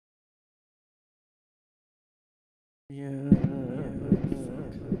Yeah.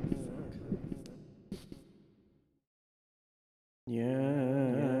 Yes.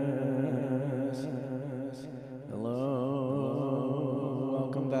 Hello.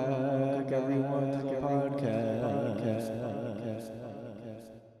 Welcome back, everyone, to the podcast.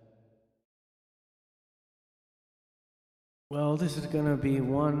 Well, this is going to be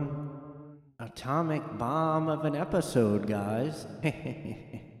one atomic bomb of an episode, guys.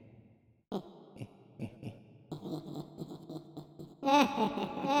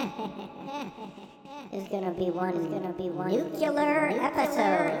 Is gonna be one nuclear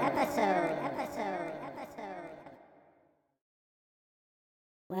episode.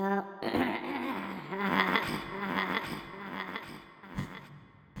 Well,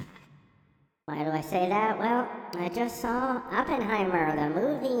 why do I say that? Well, I just saw Oppenheimer, the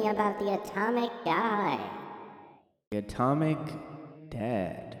movie about the atomic guy. The Atomic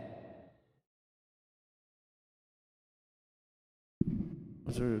Dad.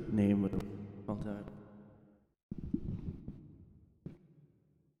 What's her name with all time?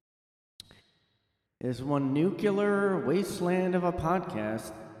 Is one nuclear wasteland of a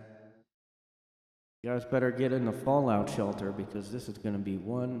podcast. You guys better get in the fallout shelter because this is going to be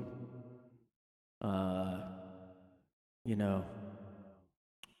one, you know,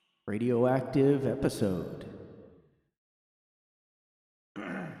 radioactive episode.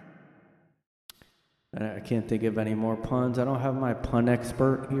 I can't think of any more puns. I don't have my pun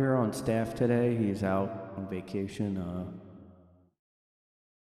expert here on staff today. He's out on vacation.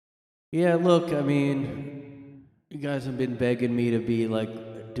 Yeah, look, I mean, you guys have been begging me to be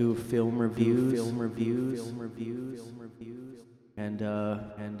like do film reviews, and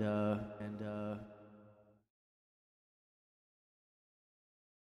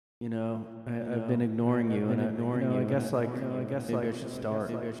you know, I've been ignoring you, and I guess maybe I should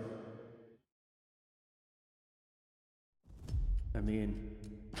start. I mean,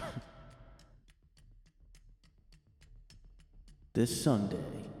 this Sunday,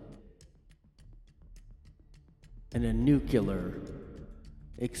 in a nuclear,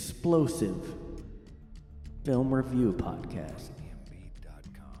 explosive film review podcast,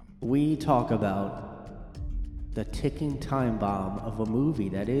 we talk about the ticking time bomb of a movie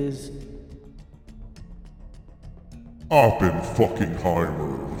that is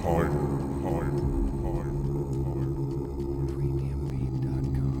Oppenheimer.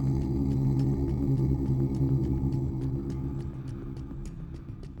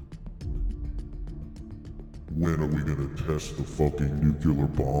 When are we gonna test the fucking nuclear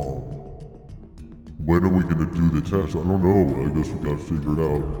bomb? When are we gonna do the test? I don't know. I guess we gotta figure it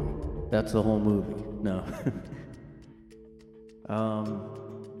out. that's the whole movie. No.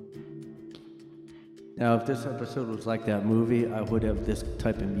 Now, if this episode was like that movie, I would have this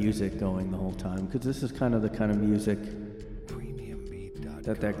type of music going the whole time because this is kind of the kind of music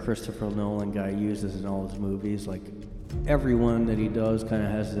that Christopher Nolan guy uses in all his movies. Like everyone that he does kind of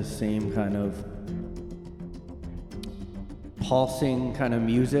has this same kind of pulsing kind of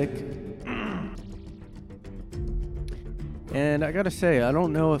music. And I gotta say, I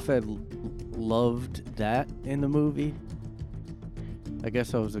don't know if I loved that in the movie. I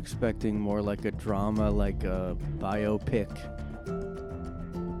guess I was expecting more like a drama, like a biopic.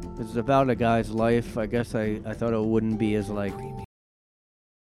 It's about a guy's life. I guess I thought it wouldn't be as like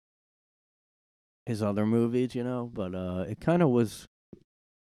his other movies, you know, but it kind of was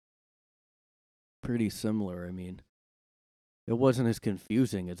pretty similar. I mean, it wasn't as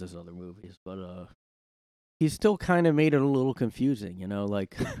confusing as his other movies, but he still kind of made it a little confusing, you know,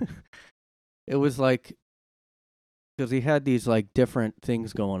 like it was like because he had these like different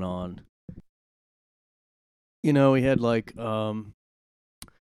things going on. You know, he had like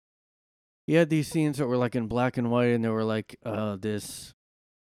he had these scenes that were like in black and white, and there were like this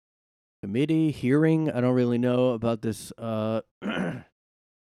committee hearing. I don't really know about this one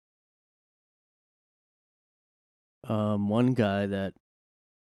guy that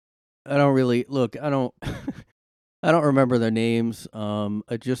I don't really look. I don't I don't remember their names.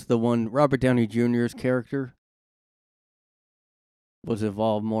 Just the one Robert Downey Jr.'s character was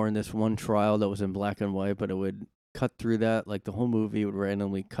involved more in this one trial that was in black and white, but it would cut through that. Like the whole movie would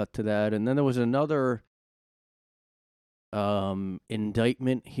randomly cut to that. And then there was another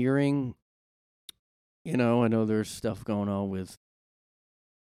indictment hearing. You know, I know there's stuff going on with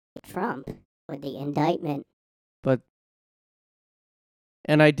Trump with the indictment. but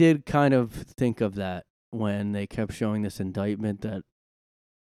and I did kind of think of that when they kept showing this indictment that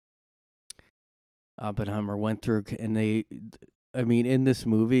Oppenheimer went through, and I mean, in this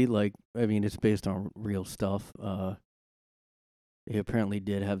movie, like, I mean, it's based on real stuff. He apparently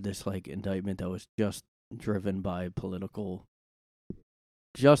did have this like indictment that was just driven by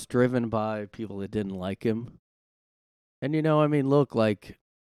just driven by people that didn't like him. And I mean, look, like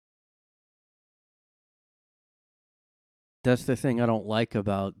that's the thing I don't like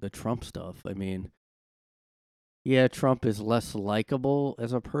about the Trump stuff. I mean, yeah, Trump is less likable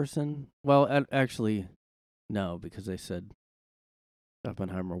as a person. Well, actually, no, because they said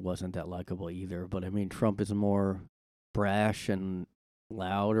Oppenheimer wasn't that likable either. But I mean, Trump is more brash and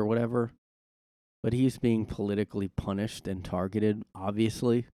loud or whatever. But he's being politically punished and targeted,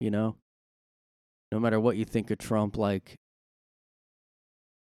 obviously, No matter what you think of Trump, like,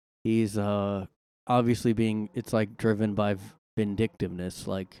 he's obviously it's like driven by vindictiveness,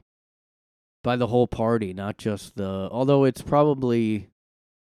 like, by the whole party, not just although it's probably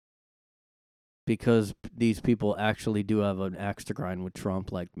because these people actually do have an axe to grind with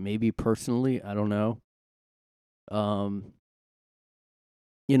Trump, like, maybe personally, I don't know.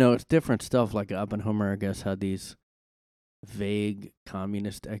 It's different stuff. Like Oppenheimer, I guess, had these vague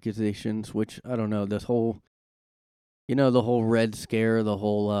communist accusations, which I don't know. This whole, the whole Red Scare, the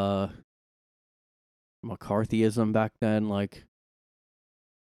whole McCarthyism back then, like,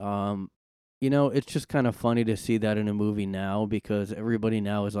 it's just kind of funny to see that in a movie now because everybody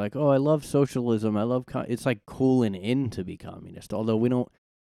now is like, oh, I love socialism. I love it's like cool and in to be communist. Although we don't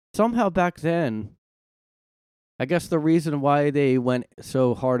somehow back then. I guess the reason why they went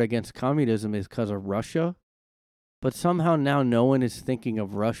so hard against communism is because of Russia. But somehow now no one is thinking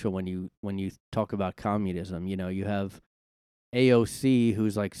of Russia when you talk about communism. You have AOC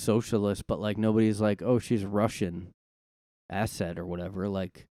who's like socialist, but like nobody's like, oh, she's Russian asset or whatever.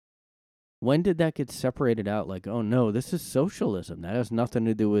 Like, when did that get separated out? Like, oh no, this is socialism. That has nothing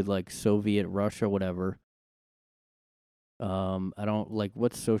to do with like Soviet Russia, whatever. I don't like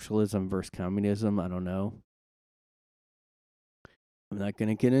what's socialism versus communism. I don't know. I'm not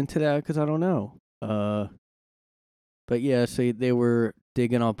gonna get into that because I don't know. But yeah, so they were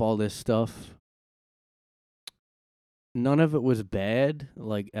digging up all this stuff. None of it was bad,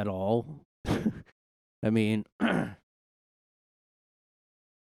 like, at all. I mean,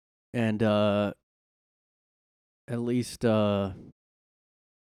 and at least I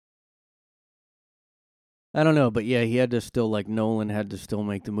don't know, but yeah, he had to still, like, Nolan had to still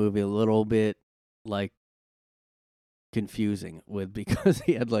make the movie a little bit like confusing because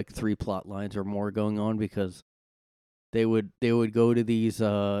he had like 3 plot lines or more going on because they would go to these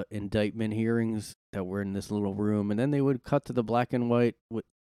indictment hearings that were in this little room, and then they would cut to the black and white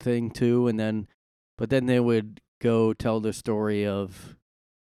thing too, but then they would go tell the story of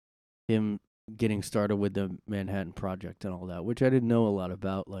him getting started with the Manhattan Project and all that, which I didn't know a lot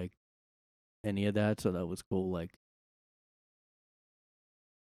about, like, any of that, so that was cool. Like,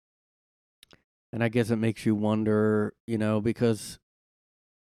 and I guess it makes you wonder, because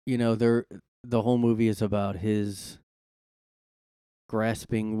the whole movie is about his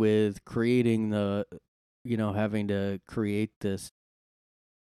grasping with creating having to create this,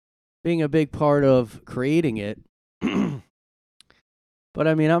 being a big part of creating it. But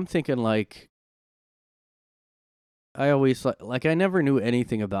I mean, I'm thinking, like, I always like I never knew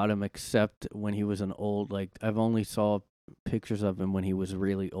anything about him except when he was an old, like, I've only saw pictures of him when he was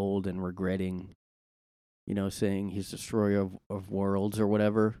really old and regretting, saying he's destroyer of worlds or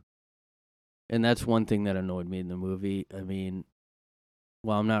whatever. And that's one thing that annoyed me in the movie. I mean,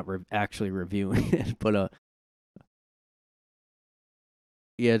 well, I'm not actually reviewing it, but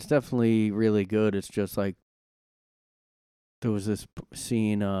yeah, it's definitely really good. It's just like there was this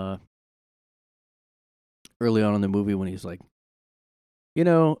scene early on in the movie when he's like,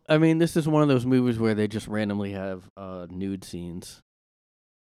 I mean, this is one of those movies where they just randomly have nude scenes.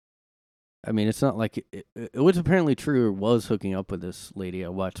 I mean, it's not like it was apparently true or was hooking up with this lady. I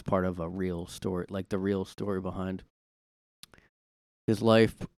watched part of a real story, like the real story behind his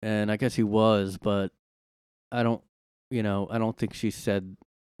life, and I guess he was, but I don't think she said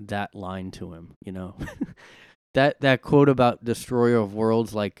that line to him, that quote about destroyer of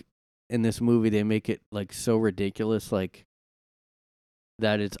worlds, like, in this movie they make it like so ridiculous, like,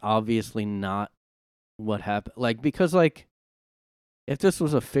 that it's obviously not what happened, like, because, like, if this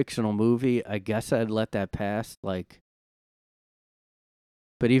was a fictional movie, I guess I'd let that pass, like,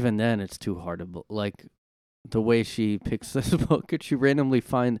 but even then it's too hard to like the way she picks this book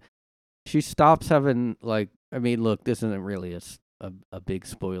and she stops having, like, I mean, look, this isn't really a big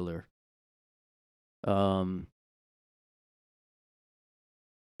spoiler.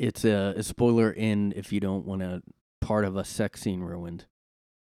 It's a spoiler in if you don't want a part of a sex scene ruined.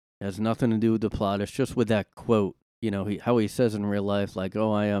 It has nothing to do with the plot. It's just with that quote, how he says in real life, like,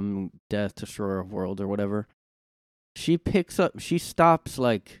 oh, I am death, destroyer of world or whatever. She stops,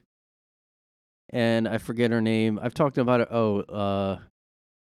 like, and I forget her name. I've talked about it.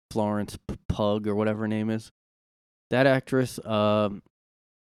 Florence Pug or whatever her name is. That actress. So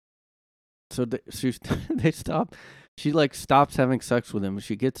they stop. She like stops having sex with him.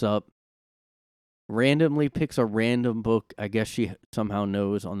 She gets up, randomly picks a random book. I guess she somehow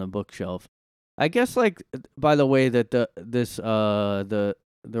knows on the bookshelf. I guess like by the way that the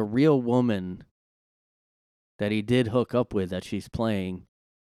real woman that he did hook up with that she's playing,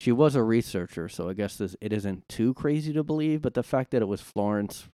 she was a researcher. So I guess it isn't too crazy to believe. But the fact that it was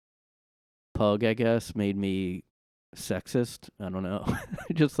Florence Pug, I guess, made me sexist. I don't know.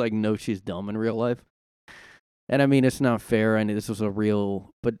 Just like know she's dumb in real life. And I mean, it's not fair. I know this was a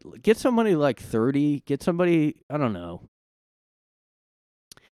real, but get somebody like 30. Get somebody, I don't know.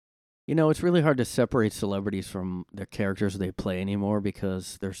 You know, it's really hard to separate celebrities from their characters they play anymore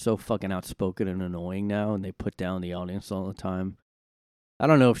because they're so fucking outspoken and annoying now, and they put down the audience all the time. I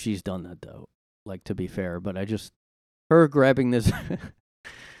don't know if she's done that though. Like, to be fair, but her grabbing this.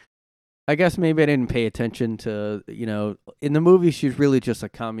 I guess maybe I didn't pay attention to, in the movie, she's really just a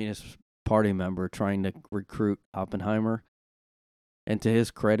Communist Party member trying to recruit Oppenheimer. And to his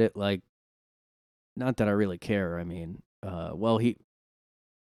credit, like, not that I really care. I mean, in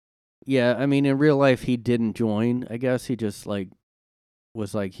real life, he didn't join. I guess he just, like,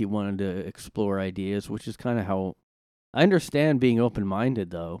 was like, he wanted to explore ideas, which is kind of how I understand being open-minded,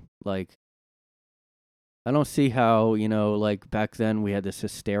 though. Like, I don't see how, like back then we had this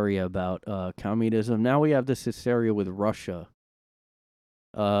hysteria about communism. Now we have this hysteria with Russia.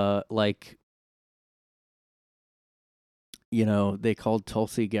 They called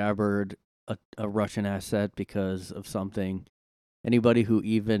Tulsi Gabbard a Russian asset because of something. Anybody who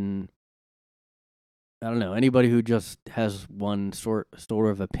anybody who just has one sort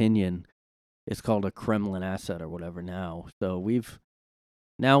of opinion is called a Kremlin asset or whatever now. So we've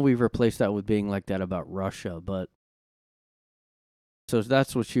replaced that with being like that about Russia, but so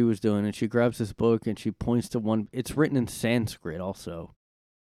that's what she was doing, and she grabs this book and she points to one. It's written in Sanskrit also.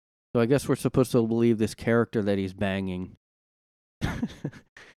 So I guess we're supposed to believe this character that he's banging. I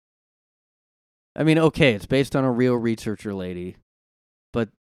mean, okay, it's based on a real researcher lady, but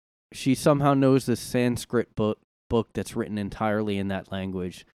she somehow knows this Sanskrit book that's written entirely in that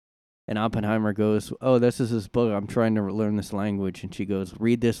language. And Oppenheimer goes, "Oh, this is his book. I'm trying to learn this language." And she goes,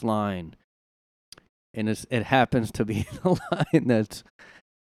 "Read this line." And it happens to be the line that's,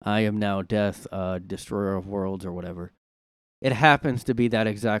 "I am now death, destroyer of worlds," or whatever. It happens to be that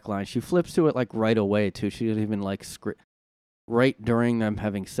exact line. She flips to it like right away too. She doesn't even like script right during them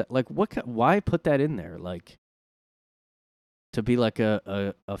having set. Like, why put that in there? Like, to be like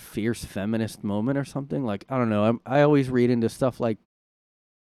a fierce feminist moment or something? Like, I don't know. I always read into stuff like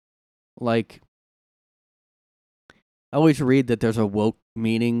I always read that there's a woke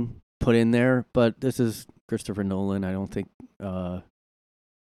meaning put in there, but this is Christopher Nolan. I don't think I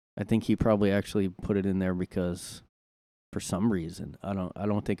think he probably actually put it in there because for some reason. I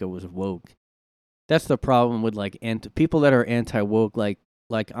don't think it was woke. That's the problem with like people that are anti-woke like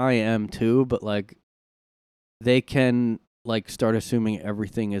I am too, but like they can like start assuming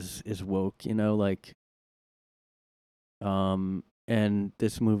everything is woke, like and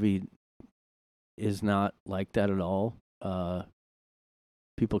this movie is not like that at all.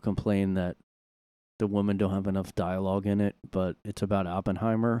 People complain that the women don't have enough dialogue in it, but it's about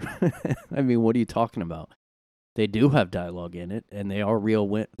Oppenheimer. I mean, what are you talking about? They do have dialogue in it, and they are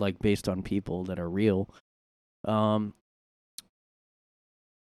real, like based on people that are real. So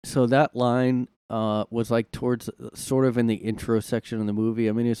that line was like towards sort of in the intro section of the movie.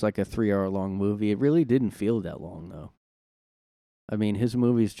 I mean, it's like a 3-hour long movie. It really didn't feel that long though. I mean, his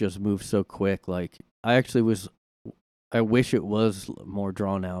movies just move so quick. Like, I wish it was more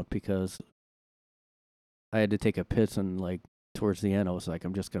drawn out because I had to take a piss and like towards the end I was like,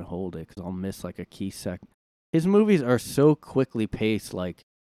 I'm just gonna hold it because I'll miss like a key sec. His movies are so quickly paced, and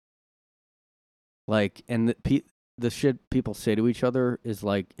the shit people say to each other is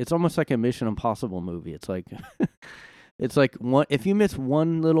like, it's almost like a Mission Impossible movie. It's like, it's like if you miss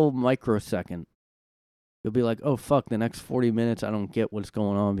one little microsecond, you'll be like, oh fuck, the next 40 minutes I don't get what's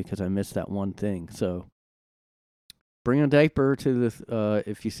going on because I missed that one thing. So bring a diaper to this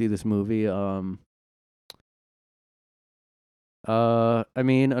if you see this movie. I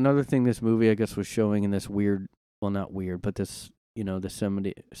mean, another thing this movie, I guess, was showing in this weird, well, not weird, but this,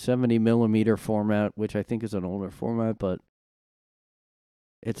 the 70 millimeter format, which I think is an older format, but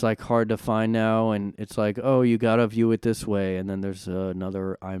it's like hard to find now. And it's like, oh, you got to view it this way. And then there's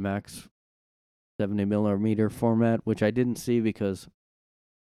another IMAX 70 millimeter format, which I didn't see because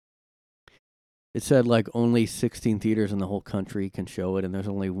it said like only 16 theaters in the whole country can show it. And there's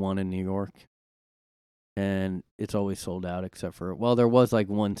only one in New York. and it's always sold out except for, well, there was like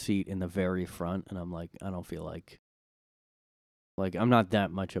one seat in the very front, and I'm like, I don't feel like I'm not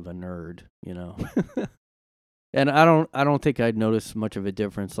that much of a nerd, you know. And I don't think I'd notice much of a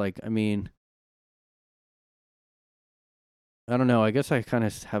difference. Like, I mean, I don't know. I guess I kind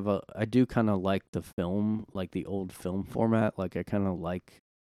of I do kind of like the film, like the old film format. Like, I kind of like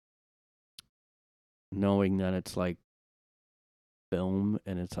knowing that it's like film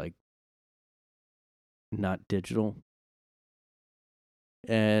and it's like not digital.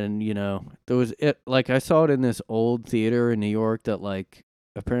 And, you know, there was like, I saw it in this old theater in New York that like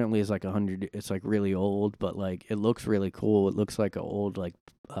apparently is like 100, it's like really old, but like it looks really cool. It looks like an old like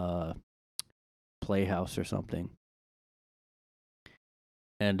playhouse or something.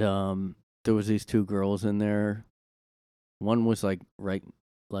 And there was these two girls in there. One was like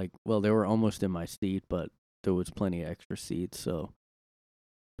well, they were almost in my seat, but there was plenty of extra seats, so.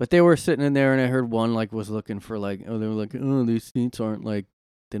 But they were sitting in there, and I heard one like was looking for like, they were like, oh, these seats aren't like,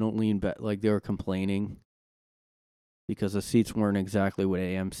 they don't lean back, like they were complaining because the seats weren't exactly what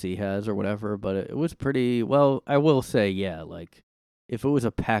AMC has or whatever. But it was pretty well. I will say, yeah, like if it was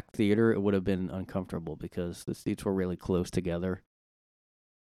a packed theater, it would have been uncomfortable because the seats were really close together.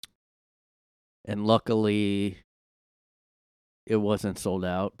 And luckily, it wasn't sold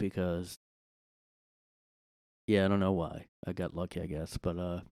out because, yeah, I don't know why. I got lucky, I guess, but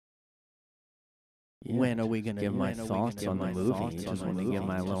yeah, When are we gonna give my thoughts on the movie? Just want to give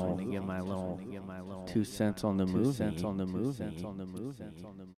my little 2 cents on the movie.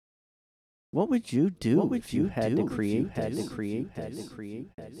 What would you do if you had to create this?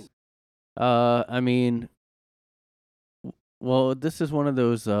 I mean, well, this is one of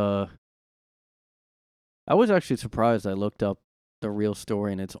those. I was actually surprised. I looked up the real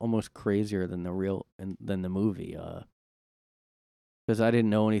story, and it's almost crazier than the movie. Because I didn't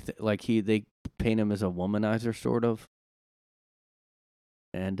know anything. Like they paint him as a womanizer, sort of.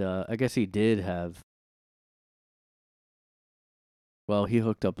 And I guess he did have. Well, he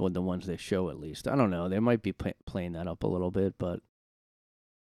hooked up with the ones they show at least. I don't know. They might be playing that up a little bit, but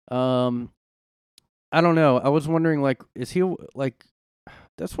I don't know. I was wondering, like, is he like?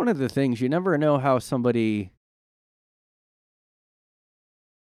 That's one of the things you never know how somebody.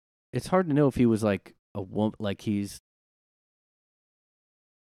 It's hard to know if he was like a woman, like he's.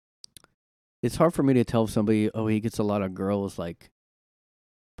 It's hard for me to tell somebody, oh, he gets a lot of girls, like.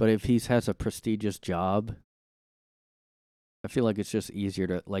 But if he has a prestigious job, I feel like it's just easier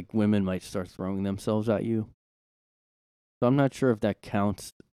to, like, women might start throwing themselves at you. So I'm not sure if that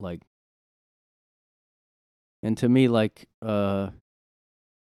counts, like. And to me, like, I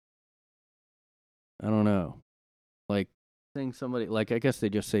don't know, like, saying somebody, like, I guess they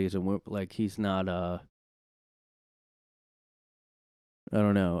just say he's like, he's not, I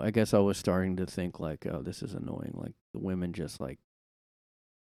don't know. I guess I was starting to think, like, oh, this is annoying. Like, the women just, like,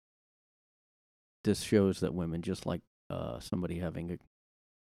 this shows that women just like, somebody having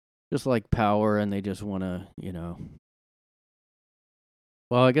just like power, and they just want to, you know.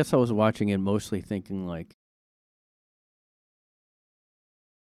 Well, I guess I was watching it mostly thinking, like,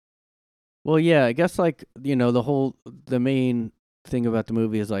 well, yeah, I guess, like, you know, the main thing about the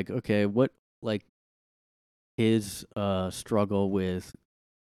movie is, like, okay, what, like, his struggle with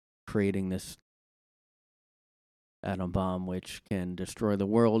creating this atom bomb which can destroy the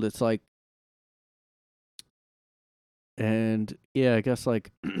world. It's like, and yeah, I guess,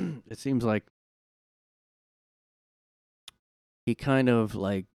 like, it seems like he kind of,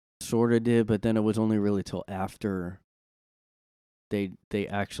 like, sort of did, but then it was only really till after they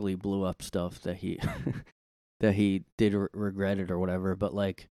actually blew up stuff that he that he did regret it or whatever. But,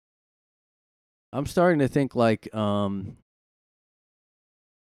 like, I'm starting to think, like, you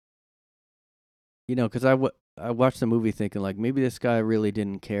know, because I watched the movie thinking, like, maybe this guy really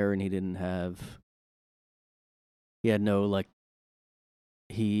didn't care, and he had no, like,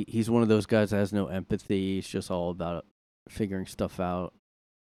 he's one of those guys that has no empathy. He's just all about figuring stuff out.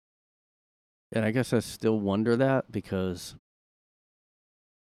 And I guess I still wonder that because,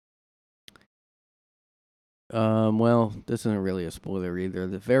 well, this isn't really a spoiler either.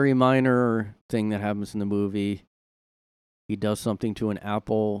 The very minor thing that happens in the movie, he does something to an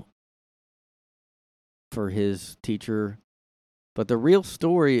apple for his teacher, but the real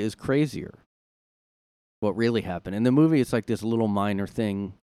story is crazier. What really happened in the movie? It's like this little minor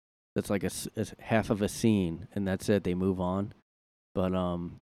thing that's like a half of a scene, and that's it. They move on. But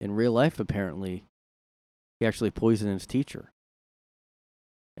in real life, apparently, he actually poisoned his teacher,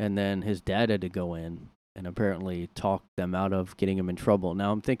 and then his dad had to go in and apparently talk them out of getting him in trouble.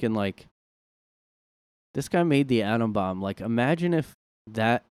 Now I'm thinking, like, this guy made the atom bomb. Like, imagine if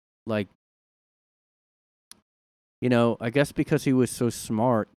that, like, you know, I guess because he was so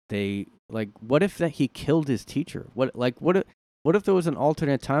smart, they like. What if that he killed his teacher? What if there was an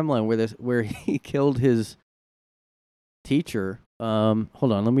alternate timeline where he killed his teacher?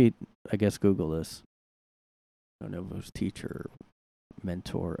 Hold on, let me I guess Google this. I don't know if it was teacher,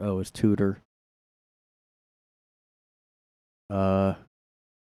 mentor. Oh, his tutor. Tried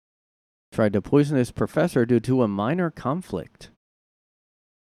to poison his professor due to a minor conflict.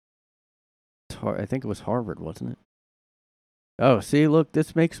 I think it was Harvard, wasn't it? Oh, see, look,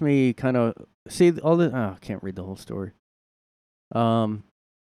 this makes me kind of see all the. Oh, I can't read the whole story.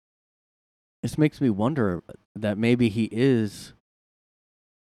 This makes me wonder that maybe he is.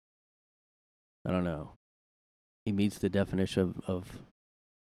 I don't know. He meets the definition of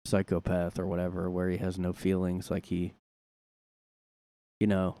psychopath or whatever, where he has no feelings, like he, you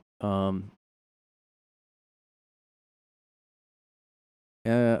know,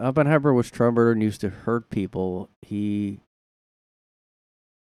 Oppenheimer was troubled and used to hurt people. He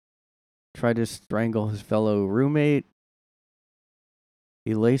tried to strangle his fellow roommate.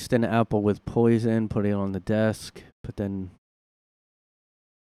 He laced an apple with poison, put it on the desk, but then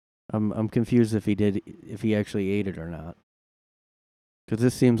I'm confused if he actually ate it or not. Because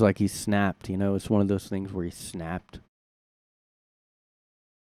this seems like he snapped, you know, it's one of those things where he snapped.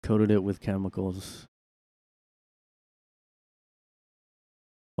 Coated it with chemicals.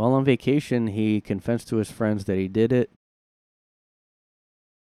 While on vacation, he confessed to his friends that he did it.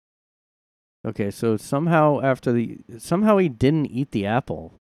 Okay, so somehow he didn't eat the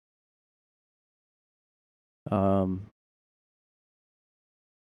apple.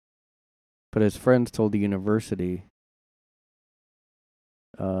 But his friends told the university.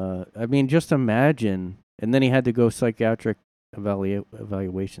 I mean, just imagine. And then he had to go psychiatric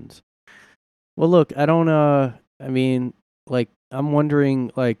evaluations. Well, look, I don't. I mean, like, I'm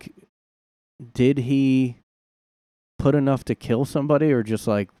wondering, like, did he put enough to kill somebody, or just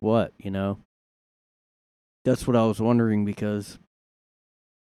like what? You know. That's what I was wondering, because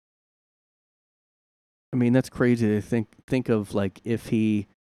I mean, that's crazy to think of, like, if he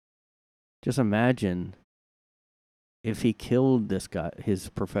just imagine if he killed this guy, his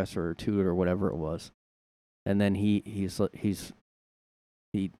professor or tutor or whatever it was, and then he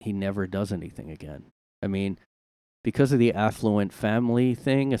never does anything again. I mean, because of the affluent family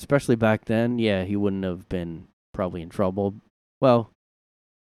thing, especially back then, yeah, he wouldn't have been probably in trouble. Well,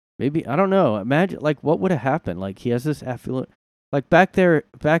 maybe, I don't know. Imagine, like, what would have happened? Like, he has this affluent, like, back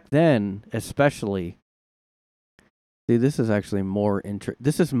then, especially. See, this is actually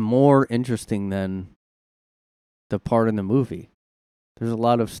this is more interesting than the part in the movie. There's a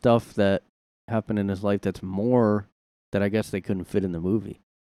lot of stuff that happened in his life that's more that I guess they couldn't fit in the movie.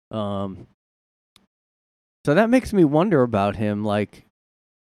 So that makes me wonder about him, like,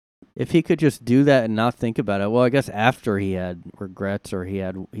 if he could just do that and not think about it. Well, I guess after he had regrets or he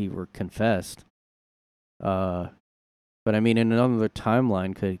confessed. But I mean, in another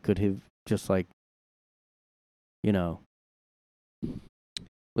timeline, could he just, like, you know,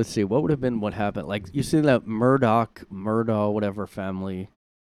 let's see, what would have been what happened? Like, you see that Murdaugh, whatever family,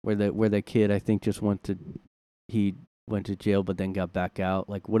 where the kid, I think, just went to jail but then got back out.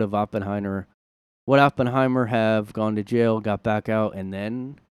 Like, would Oppenheimer have gone to jail, got back out, and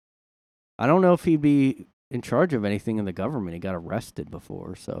then I don't know if he'd be in charge of anything in the government. He got arrested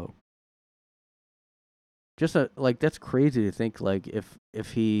before, so just like, that's crazy to think, like, if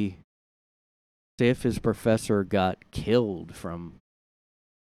his professor got killed from.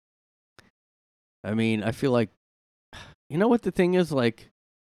 I mean, I feel like, you know what the thing is, like,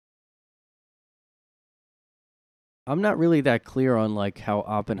 I'm not really that clear on, like, how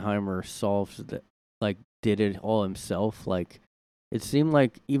Oppenheimer solves that, like, did it all himself. Like, it seemed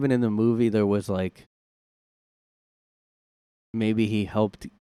like even in the movie there was, like, maybe he helped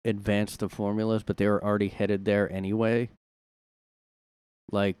advance the formulas, but they were already headed there anyway.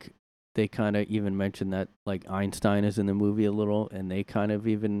 Like, they kind of even mentioned that, like, Einstein is in the movie a little, and they kind of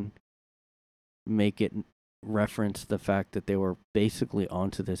even make it reference the fact that they were basically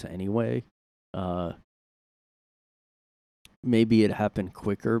onto this anyway. Maybe it happened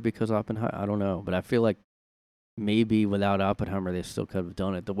quicker because Oppenheimer, I don't know, but I feel like maybe without Oppenheimer they still could have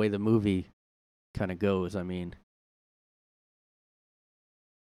done it the way the movie kind of goes. I mean,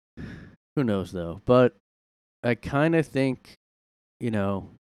 who knows though, but I kind of think, you know,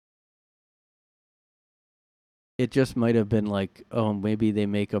 it just might have been like, oh, maybe they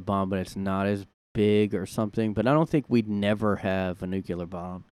make a bomb but it's not as big or something, but I don't think we'd never have a nuclear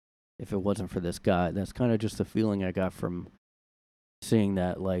bomb if it wasn't for this guy. That's kind of just the feeling I got from seeing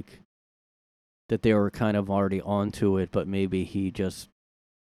that, like, that they were kind of already onto it, but maybe he just,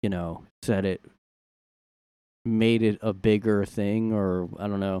 you know, said it made it a bigger thing, or I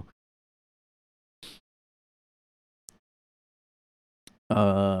don't know.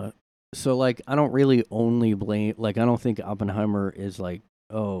 So like I don't really only blame, like I don't think Oppenheimer is like,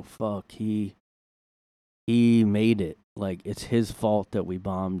 oh fuck, he made it. Like it's his fault that we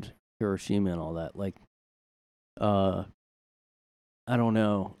bombed Hiroshima and all that. Like uh I don't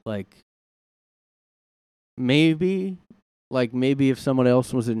know. Like maybe maybe if someone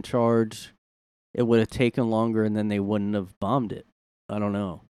else was in charge, it would have taken longer and then they wouldn't have bombed it. I don't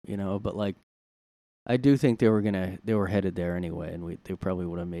know, but like I do think they were headed there anyway, and they probably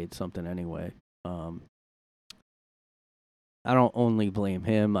would have made something anyway. Um I don't only blame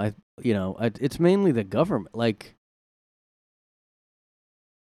him. It's mainly the government. Like,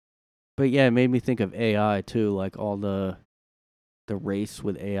 but yeah, it made me think of AI too. Like all the race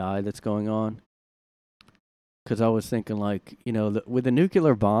with AI that's going on. Because I was thinking, like, with the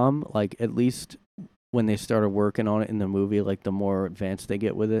nuclear bomb, like at least when they started working on it in the movie, like the more advanced they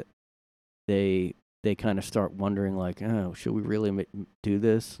get with it, they kind of start wondering, like, oh, should we really do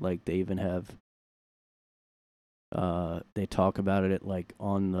this? Like, they even have they talk about it at, like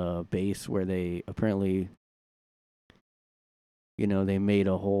on the base where they apparently, they made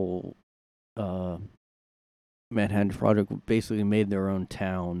a whole Manhattan Project, basically made their own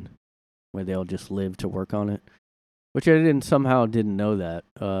town where they'll just live to work on it, which I didn't know that.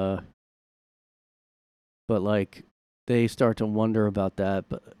 But like they start to wonder about that.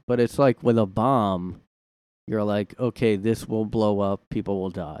 But it's like with a bomb, you're like, okay, this will blow up, people will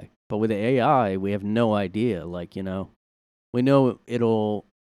die. But with the AI, we have no idea. Like we know it'll.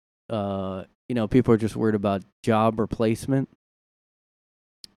 People are just worried about job replacement.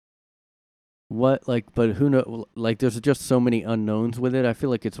 What, like, but who know? Like, there's just so many unknowns with it. I feel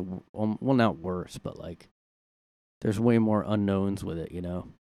like it's well, not worse, but like, there's way more unknowns with it.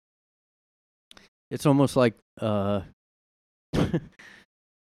 It's almost like um,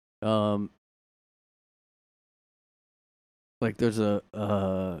 like there's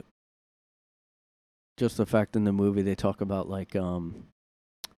a just the fact in the movie they talk about like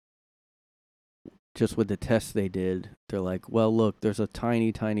just with the tests they did, they're like, well, look, there's a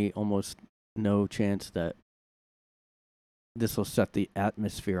tiny, almost no chance that this will set the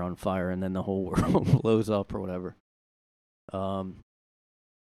atmosphere on fire and then the whole world blows up or whatever. Um,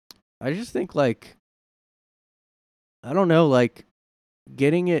 I just think like I don't know, like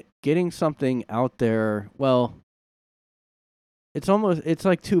getting something out there. Well, it's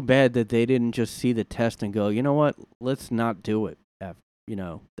like too bad that they didn't just see the test and go, you know what, let's not do it.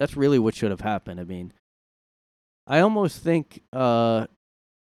 That's really what should have happened. I mean, I almost think like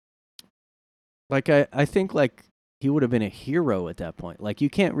I think like he would have been a hero at that point. Like you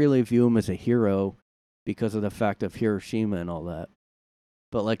can't really view him as a hero because of the fact of Hiroshima and all that.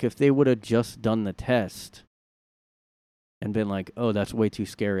 But like if they would have just done the test and been like, "Oh, that's way too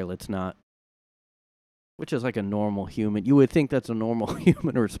scary. Let's not." Which is like a normal human. You would think that's a normal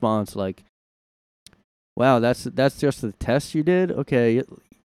human response like, "Wow, that's just the test you did? Okay,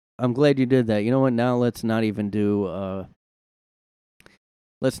 I'm glad you did that. You know what? Now let's not even do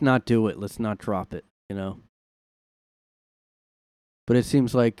let's not do it. Let's not drop it. But it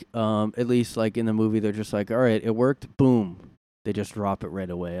seems like, at least like in the movie, they're just like, all right, it worked. Boom. They just drop it right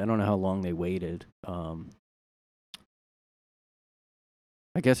away. I don't know how long they waited.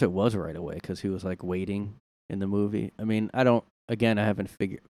 I guess it was right away because he was like waiting in the movie. I mean, I haven't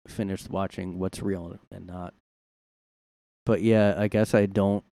finished watching what's real and not. But yeah, I guess I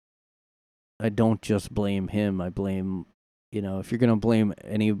don't just blame him. I blame, if you're going to blame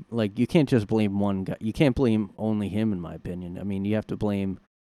like, you can't just blame one guy. You can't blame only him, in my opinion. I mean, you have to blame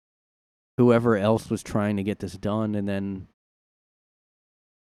whoever else was trying to get this done, and then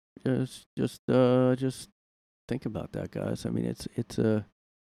just think about that, guys. I mean, it's a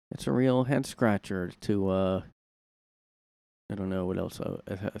real head scratcher to I don't know what else.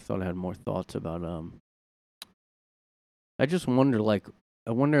 I thought I had more thoughts about. I just wonder, like,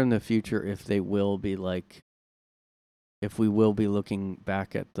 I wonder in the future if they will be like, if we will be looking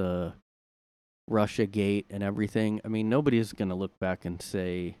back at the Russia Gate and everything. I mean, nobody's gonna look back and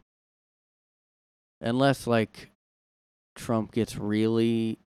say, unless like Trump gets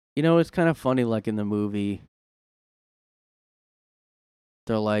really, it's kind of funny. Like in the movie,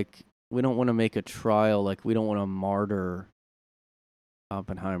 they're like, we don't want to make a trial, like we don't want to martyr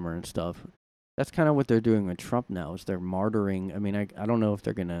Oppenheimer and stuff. That's kind of what they're doing with Trump now. Is they're martyring. I mean, I don't know if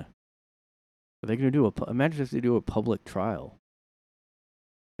they're gonna. Are they gonna do imagine if they do a public trial?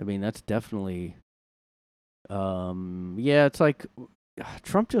 I mean, that's definitely. Yeah, it's like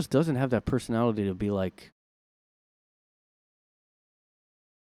Trump just doesn't have that personality to be like.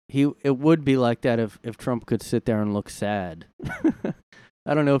 it would be like that if Trump could sit there and look sad.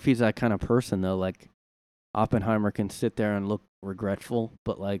 I don't know if he's that kind of person though. Like Oppenheimer can sit there and look regretful,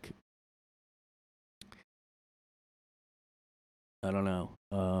 but like I don't know.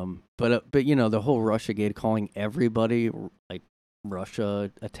 But you know the whole RussiaGate, calling everybody like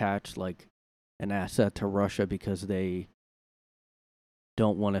Russia attached like an asset to Russia because they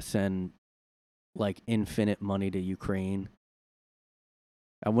don't want to send like infinite money to Ukraine.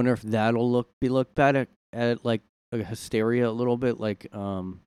 I wonder if that'll be looked bad at like a hysteria a little bit, like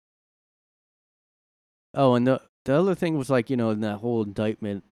Oh, and the other thing was like, you know, in that whole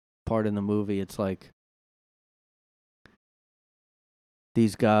indictment part in the movie, it's like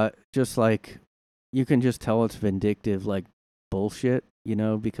these guys just like you can just tell it's vindictive like bullshit, you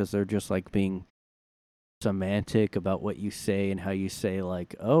know, because they're just like being semantic about what you say and how you say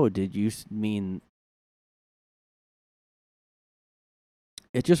like, "Oh, did you mean?"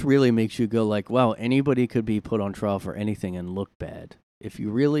 It just really makes you go like, "Wow, anybody could be put on trial for anything and look bad." If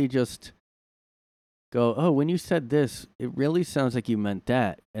you really just go, "Oh, when you said this, it really sounds like you meant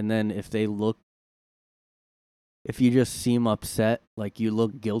that." And then if you just seem upset, like you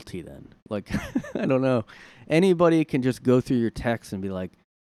look guilty then. Like, I don't know. Anybody can just go through your text and be like,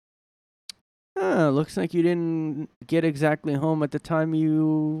 looks like you didn't get exactly home at the time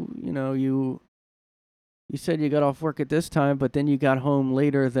you said you got off work at this time, but then you got home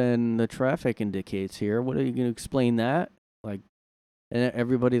later than the traffic indicates here. What are you going to explain that? Like, and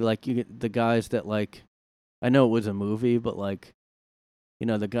everybody, like, you get the guys that, like, I know it was a movie, but, like, you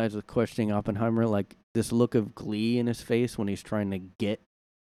know, the guys with questioning Oppenheimer, like, this look of glee in his face when he's trying to get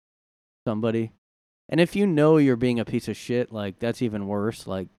somebody. And if you know you're being a piece of shit, like, that's even worse,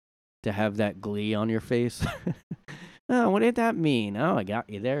 like, to have that glee on your face. Oh, what did that mean? Oh, I got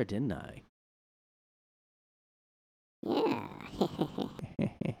you there, didn't I? Yeah.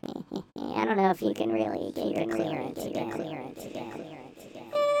 I don't know if you can really get your clearance again.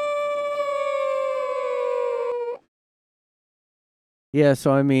 Yeah,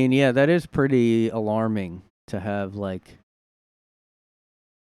 so I mean, yeah, that is pretty alarming to have, like,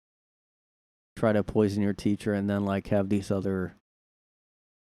 try to poison your teacher and then, like, have these other.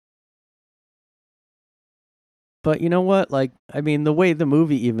 But you know what? Like, I mean, the way the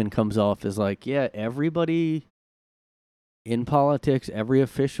movie even comes off is like, yeah, everybody in politics, every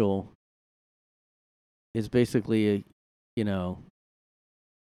official is basically you know,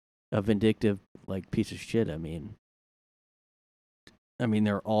 a vindictive, like, piece of shit. I mean,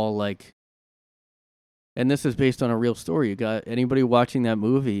 they're all like, and this is based on a real story. You got anybody watching that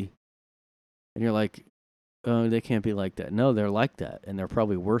movie, and you're like, oh, they can't be like that. No, they're like that, and they're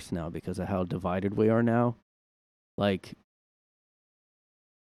probably worse now because of how divided we are now. Like,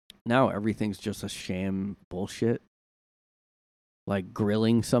 now everything's just a sham bullshit. Like,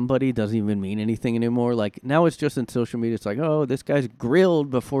 grilling somebody doesn't even mean anything anymore. Like, now it's just in social media. It's like, oh, this guy's grilled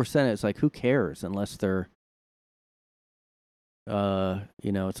before Senate. It's like, who cares unless they're,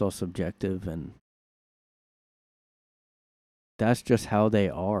 you know, it's all subjective, and that's just how they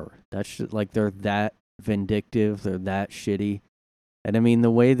are. That's just, like, they're that vindictive. They're that shitty. And I mean,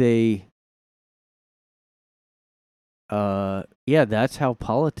 the way they, yeah, that's how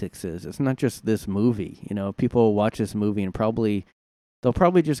politics is. It's not just this movie. You know, people watch this movie and they'll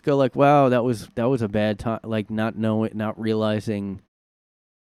probably just go like, wow, that was a bad time. Like, not realizing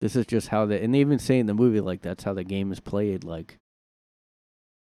this is just how and they even say in the movie, like, that's how the game is played. Like,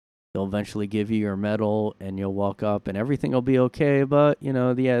 they'll eventually give you your medal and you'll walk up and everything will be okay. But, you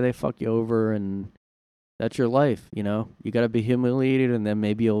know, yeah, they fuck you over and that's your life. You know, you got to be humiliated and then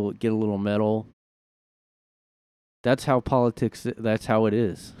maybe you'll get a little medal. That's how politics, that's how it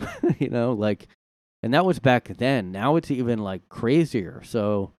is, you know, like, and that was back then. Now it's even like crazier.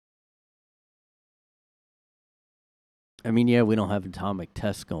 So, I mean, yeah, we don't have atomic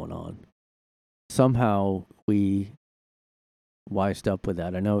tests going on. Somehow we wised up with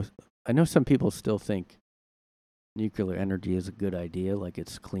that. I know some people still think nuclear energy is a good idea, like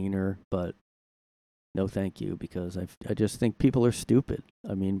it's cleaner, but no thank you, because I just think people are stupid.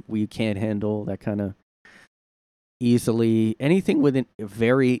 I mean, we can't handle that kind of anything within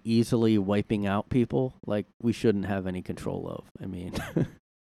very easily wiping out people, like, we shouldn't have any control of. I mean,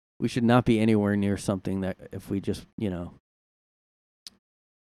 we should not be anywhere near something that if we just, you know,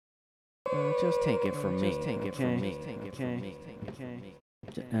 just take it from me. Okay.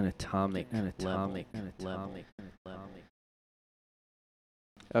 An atomic level.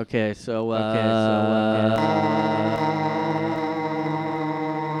 Okay, so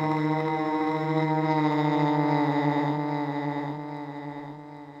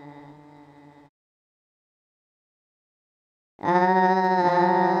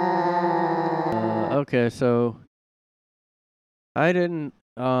Okay, so I didn't.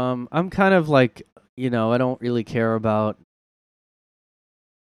 I'm kind of like, I don't really care about.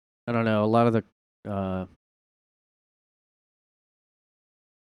 I don't know, a lot of the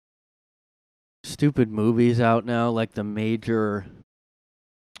stupid movies out now, like the major,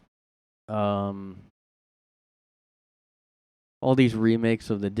 um, all these remakes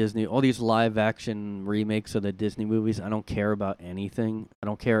of the Disney, all these live action remakes of the Disney movies. I don't care about anything. I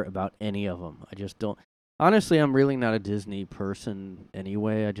don't care about any of them. I just don't. Honestly, I'm really not a Disney person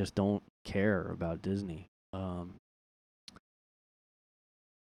anyway. I just don't care about Disney.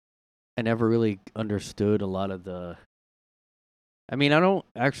 I never really understood a lot of the. I mean, I don't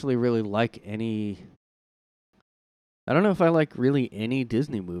actually really like any. I don't know if I like really any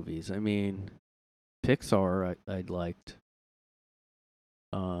Disney movies. I mean, Pixar I liked.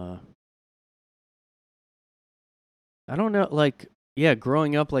 Uh, I don't know. Like, yeah,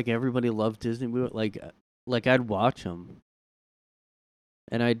 growing up, like everybody loved Disney movies. Like I'd watch them,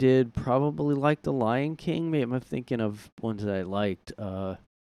 and I did probably like The Lion King. Maybe I'm thinking of ones that I liked.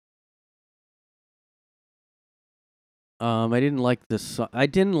 I didn't like I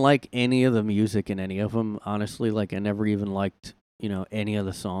didn't like any of the music in any of them. Honestly, like I never even liked any of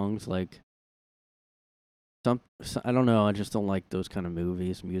the songs. Like I don't know. I just don't like those kind of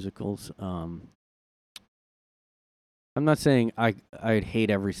movies, musicals. I'm not saying I'd hate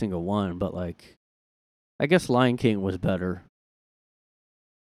every single one, but like I guess Lion King was better.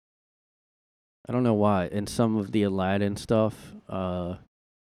 I don't know why. And some of the Aladdin stuff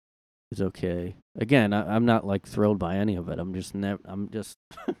is okay. Again, I'm not like thrilled by any of it. I'm just I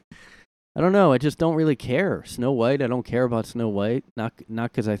don't know. I just don't really care. Snow White. I don't care about Snow White. Not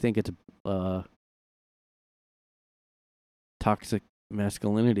because I think it's toxic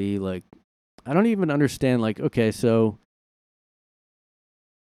masculinity. Like I don't even understand. Like okay, so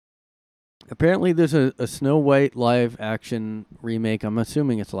apparently there's a Snow White live action remake. I'm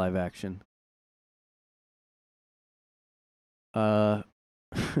assuming it's live action.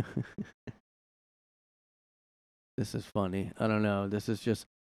 This is funny. I don't know. This is just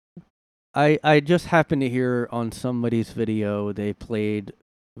I just happened to hear on somebody's video they played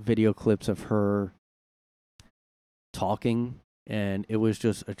video clips of her talking and it was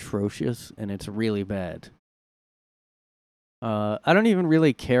just atrocious and it's really bad. I don't even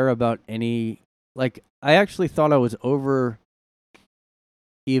really care about any like I actually thought I was over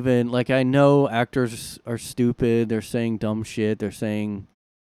even like I know actors are stupid, they're saying dumb shit, they're saying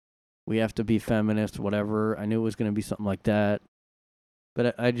we have to be feminist, whatever. I knew it was going to be something like that.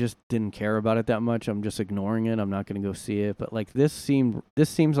 But I just didn't care about it that much. I'm just ignoring it. I'm not going to go see it. But like this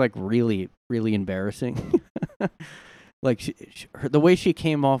seems like really, really embarrassing. Like the way she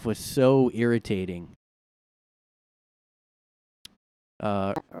came off was so irritating.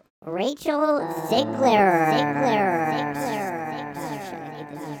 Rachel Ziegler.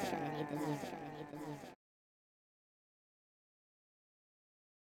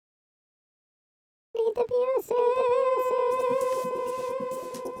 Need the music.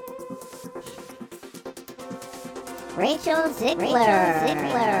 Rachel Ziegler.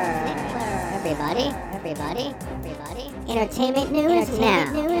 Everybody. Entertainment news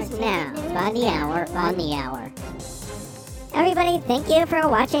now. By the hour. Everybody, thank you for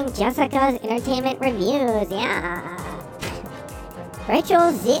watching Jessica's entertainment reviews. Yeah.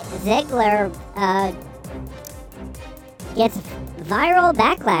 Rachel Ziegler gets viral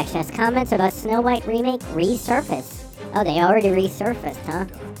backlash as comments about Snow White remake resurface. Oh, they already resurfaced, huh?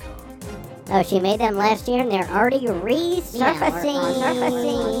 Oh, she made them last year and they're already resurfacing.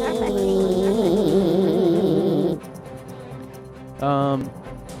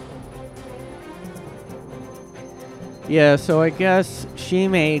 Yeah, so I guess she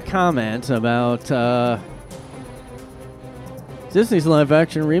made comments about Disney's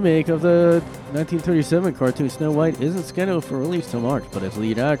live-action remake of the 1937 cartoon Snow White isn't scheduled for release till March, but its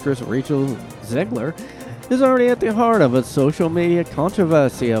lead actress, Rachel Ziegler, is already at the heart of a social media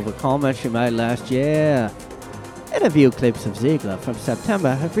controversy of a comment she made last year. Interview clips of Ziegler from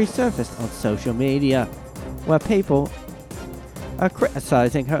September have resurfaced on social media, where people are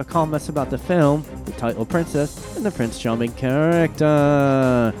criticizing her comments about the film, the title princess, and the Prince Charming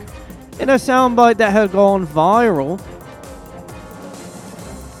character. In a soundbite that had gone viral,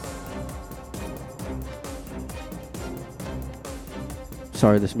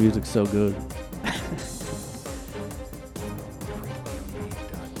 sorry, this music's so good.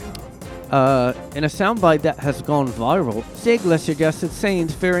 In a soundbite that has gone viral, Ziegler suggested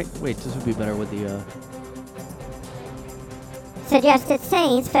scenes featuring... Wait, this would be better with the... Suggested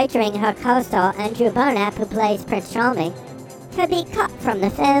scenes featuring her co-star Andrew Burnap, who plays Prince Charming, could be cut from the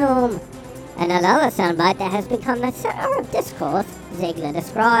film. In another soundbite that has become the center of discourse, Ziegler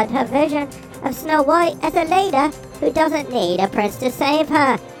described her vision of Snow White as a lady who doesn't need a prince to save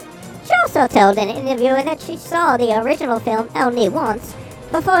her. She also told an interviewer that she saw the original film only once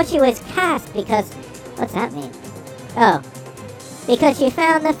before she was cast because... What's that mean? Oh. Because she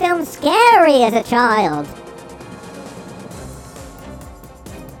found the film scary as a child.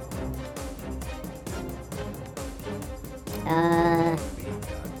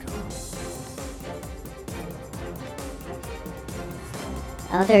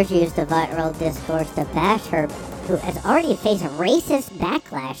 Others used the viral discourse to bash her, who has already faced racist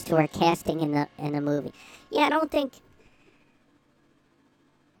backlash to her casting in the movie. Yeah, I don't think.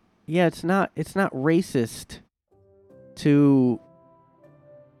 Yeah, it's not racist to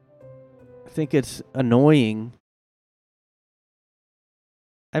think it's annoying.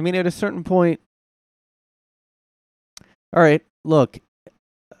 I mean, at a certain point. All right, look,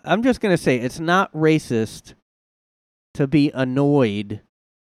 I'm just going to say it's not racist to be annoyed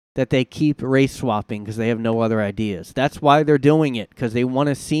that they keep race swapping because they have no other ideas. That's why they're doing it, because they want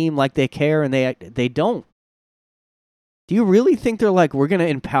to seem like they care, and they don't. Do you really think they're like, we're going to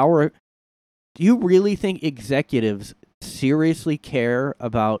empower? Do you really think executives seriously care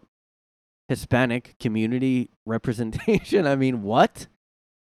about Hispanic community representation? I mean, what?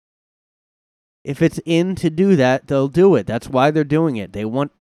 If it's in to do that, they'll do it. That's why they're doing it. They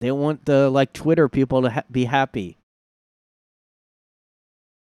want the like Twitter people to be happy.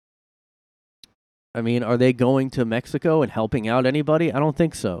 I mean, are they going to Mexico and helping out anybody? I don't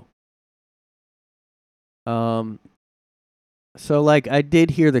think so. So like I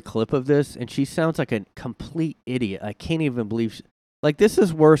did hear the clip of this, and she sounds like a complete idiot. I can't even believe like this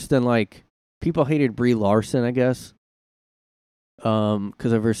is worse than like people hated Brie Larson, I guess.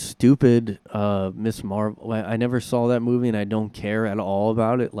 Because of her stupid Miss Marvel. I never saw that movie, and I don't care at all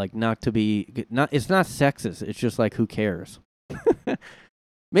about it. Like, it's not sexist. It's just like, who cares?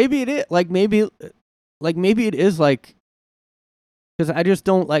 Maybe it is. Maybe it is like, because I just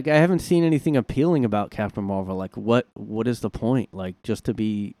don't like. I haven't seen anything appealing about Captain Marvel. Like, what is the point? Like, just to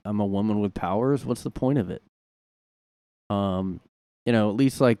be, I'm a woman with powers. What's the point of it?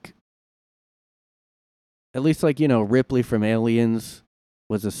 At least Ripley from Aliens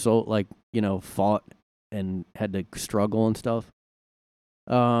was a soul, fought and had to struggle and stuff.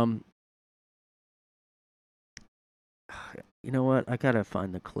 You know what? I gotta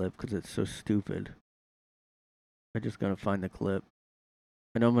find the clip because it's so stupid. I just gotta find the clip.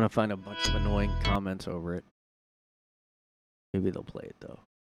 I know I'm gonna find a bunch of annoying comments over it. Maybe they'll play it though.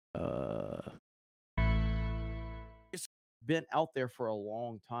 It's been out there for a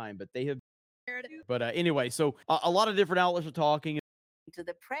long time, but they have. But anyway, so a lot of different outlets are talking to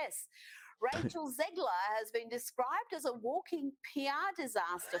the press. Rachel Zegler has been described as a walking PR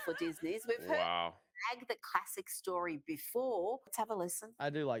disaster for Disney's. We've heard the classic story before. Let's have a listen. I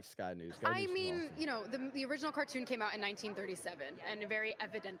do like Sky News. I mean, awesome. The original cartoon came out in 1937, and very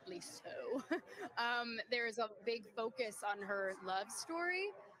evidently so. There is a big focus on her love story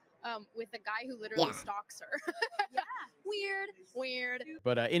with a guy who literally stalks her. Weird.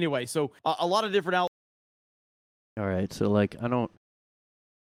 But anyway, so a lot of different outlets. All right, so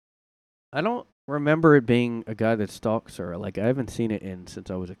I don't remember it being a guy that stalks her. Like, I haven't seen it since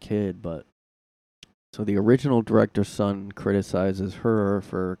I was a kid, but so the original director's son criticizes her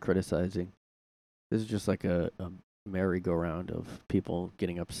for criticizing. This is just like a merry-go-round of people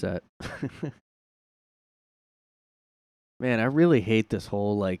getting upset. Man, I really hate this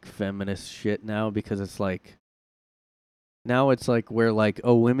whole like feminist shit now, because it's like now it's like where like,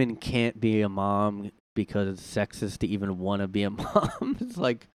 oh, women can't be a mom because it's sexist to even want to be a mom. It's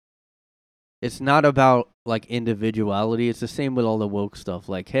like, it's not about like individuality. It's the same with all the woke stuff.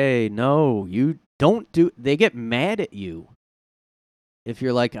 Like, hey, no, you don't do. They get mad at you if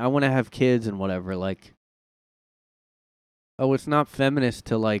you're like, I want to have kids and whatever. Like, oh, it's not feminist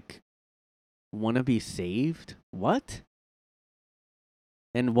to like want to be saved. What?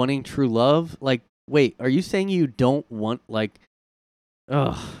 And wanting true love? Like, wait, are you saying you don't want, like,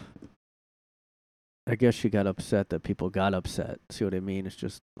 ugh. I guess she got upset that people got upset. See what I mean? It's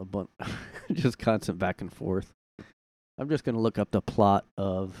just a bunch, just constant back and forth. I'm just going to look up the plot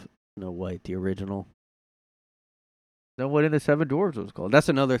of Snow White, the original. Snow White and the Seven Dwarfs was called. That's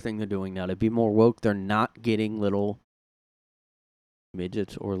another thing they're doing now. To be more woke, they're not getting little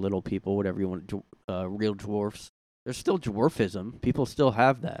midgets or little people, whatever you want, real dwarfs. There's still dwarfism. People still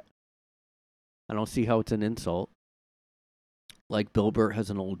have that. I don't see how it's an insult. Like Bill Burr has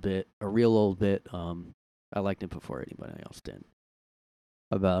an old bit, a real old bit. I liked it before anybody else did.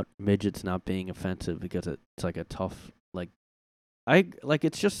 About midgets not being offensive because it's like a tough, like,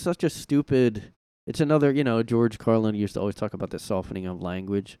 it's just such a stupid. It's another, George Carlin used to always talk about the softening of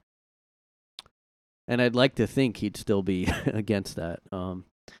language. And I'd like to think he'd still be against that,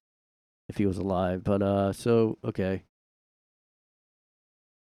 if he was alive. But okay.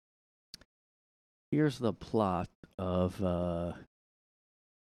 Here's the plot of do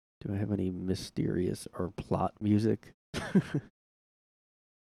I have any mysterious or plot music?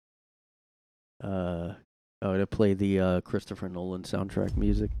 To play the Christopher Nolan soundtrack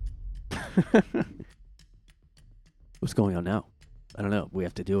music. What's going on now? I don't know. We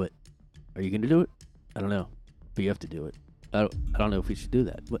have to do it. Are you going to do it? I don't know. But you have to do it. I don't know if we should do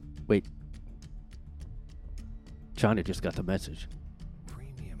that. Wait. China just got the message.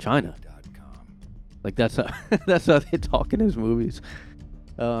 China. Like that's how that's how they talk in his movies.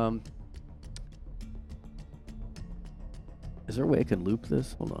 Is there a way I can loop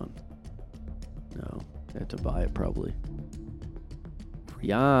this? Hold on. No. I have to buy it probably.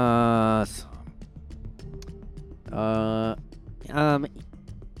 Yes.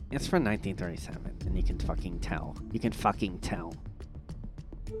 It's from 1937, and you can fucking tell.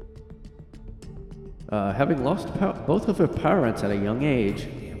 Having lost both of her parents at a young age,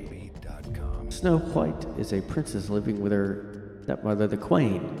 Snow White is a princess living with her stepmother, the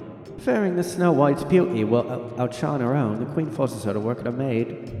Queen. Fearing that Snow White's beauty will outshine her own, the Queen forces her to work at a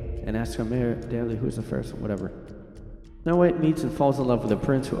maid and asks her mayor daily who's the first, whatever. Snow White meets and falls in love with the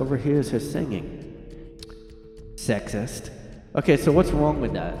prince who overhears her singing. Sexist. Okay, so what's wrong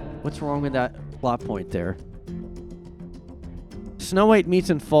with that? What's wrong with that plot point there? Snow White meets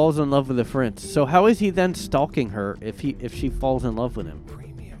and falls in love with the prince. So how is he then stalking her if she falls in love with him?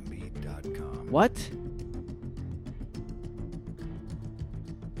 What?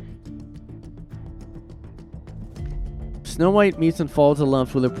 Snow White meets and falls in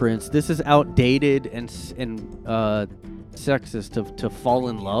love with a prince. This is outdated and sexist to fall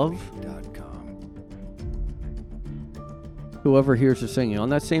in love. Whoever hears her singing. On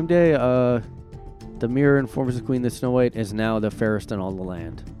that same day, the mirror informs the queen that Snow White is now the fairest in all the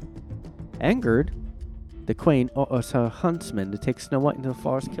land. Angered, the queen orders her huntsman to take Snow White into the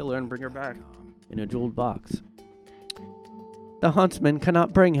forest, kill her, and bring her back in a jeweled box. The huntsman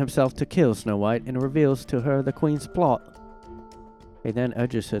cannot bring himself to kill Snow White and reveals to her the queen's plot. He then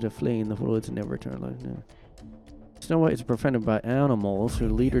urges her to flee in the woods and never return alive. No. Snow White is befriended by animals who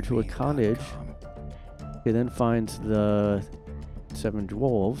lead her to a cottage. He then finds the 7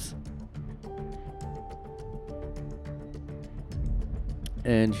 dwarves.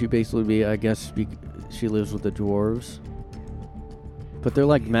 And she basically, she lives with the dwarves. But they're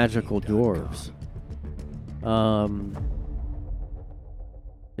like magical dwarves.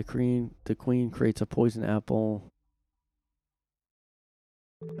 The queen creates a poison apple.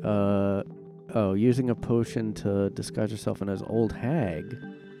 Using a potion to disguise herself as an old hag.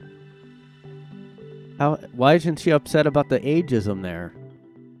 Why isn't she upset about the ageism there?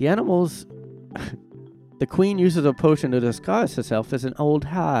 The animals... The queen uses a potion to disguise herself as an old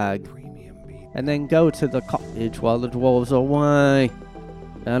hag. And then go to the cottage while the dwarves are away.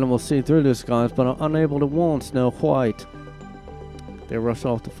 The animals see through the disguise but are unable to warn Snow White. They rush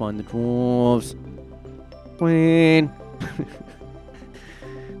off to find the dwarves. Queen!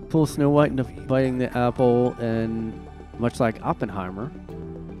 Pulls Snow White into biting the apple, and much like Oppenheimer.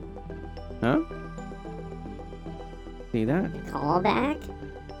 Huh? See that? Callback?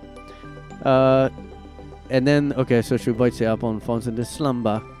 And then, okay, so she bites the apple and falls into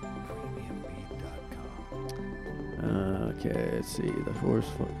slumber. Okay, let's see.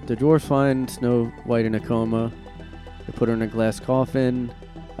 The dwarves find Snow White in a coma. They put her in a glass coffin.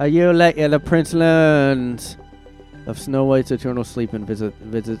 A year later, the prince learns of Snow White's eternal sleep and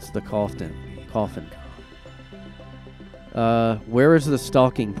visits the coffin. Where is the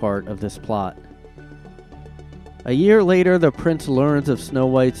stalking part of this plot? A year later, the prince learns of Snow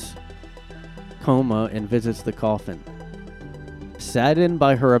White's coma and visits the coffin. Saddened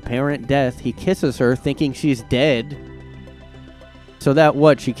by her apparent death, he kisses her, thinking she's dead. So that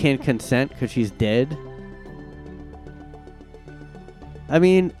what? She can't consent because she's dead? I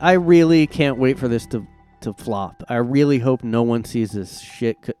mean, I really can't wait for this to flop. I really hope no one sees this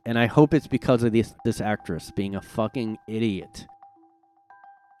shit, and I hope it's because of this actress being a fucking idiot.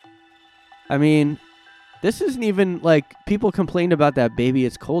 I mean, this isn't even, like, people complained about that Baby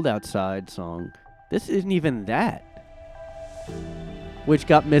It's Cold Outside song. This isn't even that. Which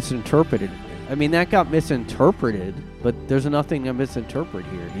got misinterpreted. I mean, that got misinterpreted, but there's nothing to misinterpret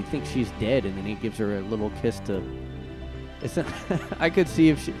here. He thinks she's dead, and then he gives her a little kiss to... It's not, I could see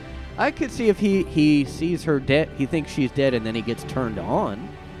if he sees her dead, he thinks she's dead, and then he gets turned on,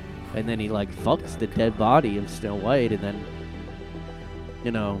 and then he like fucks the dead body of Snow White, and then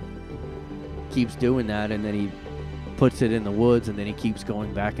keeps doing that, and then he puts it in the woods, and then he keeps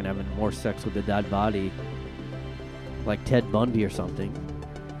going back and having more sex with the dead body, like Ted Bundy or something.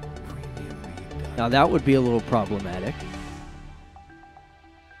 Now that would be a little problematic.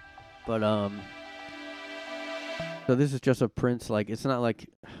 But so this is just a Prince, like, it's not like,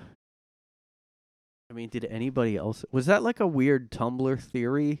 I mean, did anybody else, was that like a weird Tumblr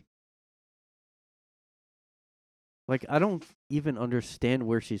theory? Like, I don't even understand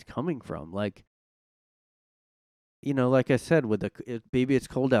where she's coming from. Like, like I said, with Baby It's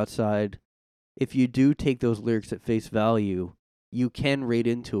Cold Outside, if you do take those lyrics at face value, you can read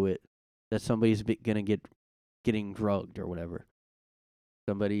into it that somebody's gonna getting drugged or whatever.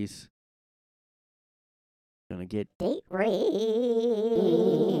 Somebody's gonna get date raped.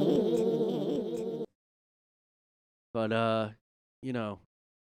 But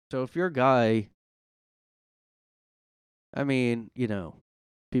so if you're a guy, I mean,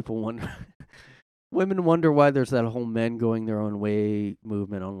 people wonder, women wonder why there's that whole men going their own way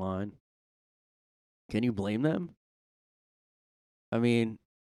movement online. Can you blame them? I mean,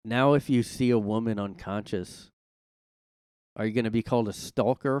 now if you see a woman unconscious, are you going to be called a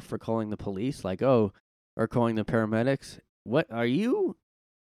stalker for calling the police? Like, or calling the paramedics? What are you?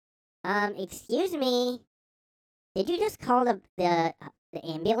 Excuse me. Did you just call the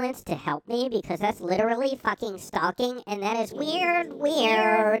ambulance to help me? Because that's literally fucking stalking, and that is weird.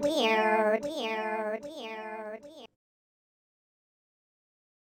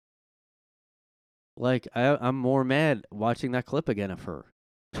 Like, I'm more mad watching that clip again of her.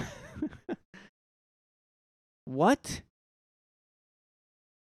 What?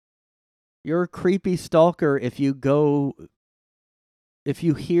 You're a creepy stalker if you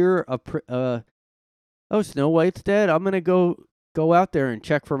hear oh, Snow White's dead, I'm gonna go out there and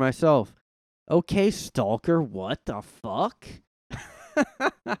check for myself. Okay, stalker, what the fuck?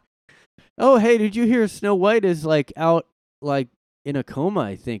 Oh, hey, did you hear Snow White is, like, out, like, in a coma,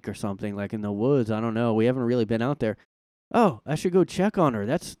 I think, or something, like in the woods. I don't know. We haven't really been out there. Oh, I should go check on her.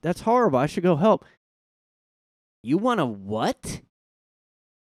 That's horrible. I should go help. You want to what?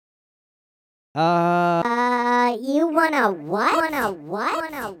 You wanna what?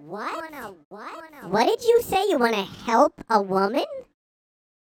 What did you say? You wanna help a woman?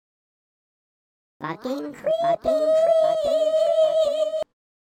 Fucking creepy.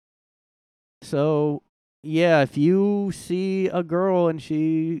 So, yeah, if you see a girl and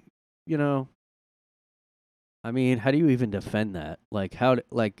she, I mean, how do you even defend that? Like,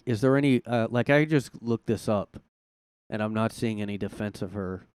 is there any, I just looked this up, and I'm not seeing any defense of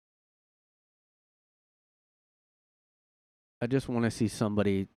her. I just want to see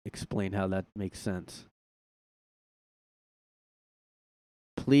somebody explain how that makes sense.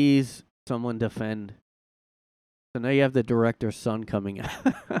 Please, someone defend. So now you have the director's son coming out.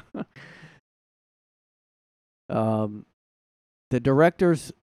 The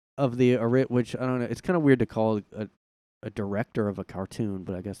directors of which, I don't know, it's kind of weird to call a director of a cartoon,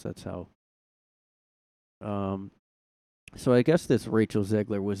 but I guess that's how. So I guess this Rachel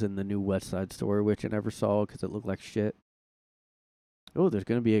Zegler was in the new West Side Story, which I never saw because it looked like shit. Oh, there's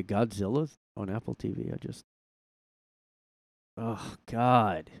going to be a Godzilla on Apple TV. Oh,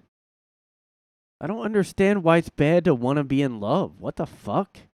 God. I don't understand why it's bad to want to be in love. What the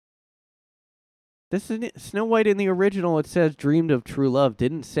fuck? This is Snow White in the original. It says dreamed of true love.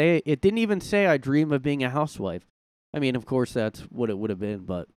 It didn't even say I dream of being a housewife. I mean, of course, that's what it would have been,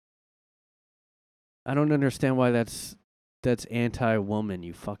 but I don't understand why that's anti-woman,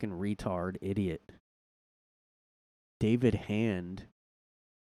 you fucking retard idiot. David Hand,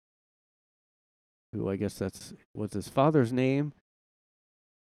 who I guess what's his father's name,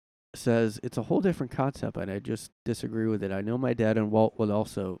 says it's a whole different concept, and I just disagree with it. I know my dad and Walt would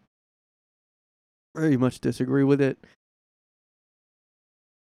also very much disagree with it.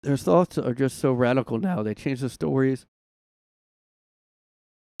 Their thoughts are just so radical now. They change the stories.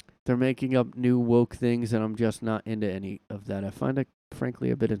 They're making up new woke things, and I'm just not into any of that. I find it,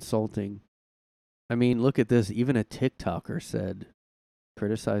 frankly, a bit insulting. I mean, look at this. Even a TikToker said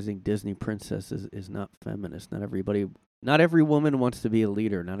criticizing Disney princesses is not feminist. Not every woman wants to be a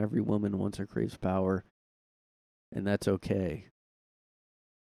leader. Not every woman wants or craves power, and that's okay.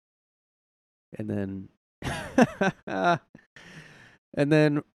 And then,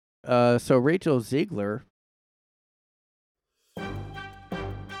 so Rachel Zegler.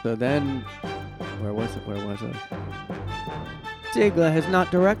 So then, where was I? Zegler has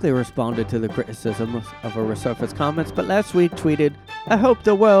not directly responded to the criticism of her resurfaced comments, but last week tweeted, "I hope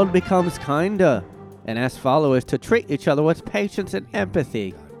the world becomes kinder," and asked followers to treat each other with patience and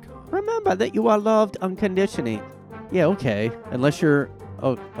empathy. Remember that you are loved unconditionally. Yeah, okay. Unless you're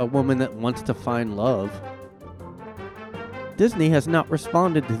a woman that wants to find love. Disney has not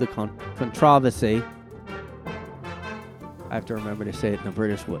responded to the controversy. I have to remember to say it in a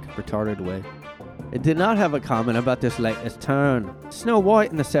British retarded way. It did not have a comment about this latest turn. Snow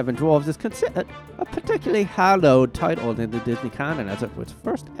White and the Seven Dwarfs is considered a particularly hallowed title in the Disney canon, as it was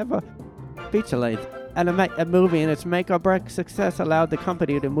first ever feature-length animated movie, and its make-or-break success allowed the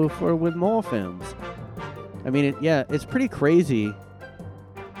company to move forward with more films. I mean, it's pretty crazy.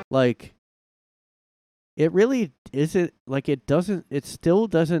 Like, it really isn't, like, it still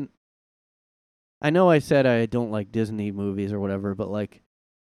doesn't. I know I said I don't like Disney movies or whatever, but, like,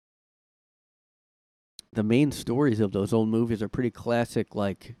 the main stories of those old movies are pretty classic,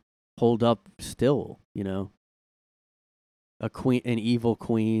 like, hold up still, you know? An evil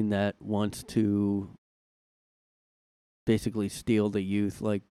queen that wants to basically steal the youth,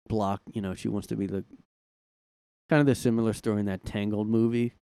 like, block, you know, she wants to be the, kind of the similar story in that Tangled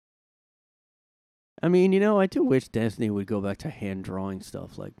movie. I mean, you know, I do wish Disney would go back to hand drawing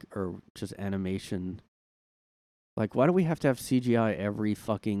stuff, like, or just animation. Like, why do we have to have CGI every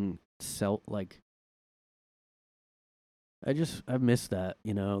fucking like, I miss that,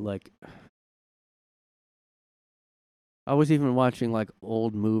 you know, like, I was even watching, like,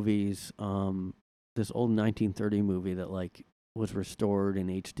 old movies, this old 1930 movie that, like, was restored in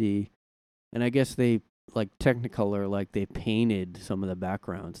HD, and I guess they, like, Technicolor, like, they painted some of the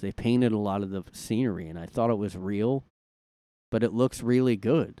backgrounds. They painted a lot of the scenery, and I thought it was real, but it looks really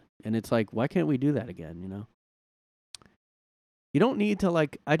good. And it's like, why can't we do that again, you know? You don't need to,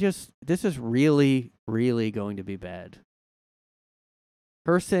 like, this is really, really going to be bad.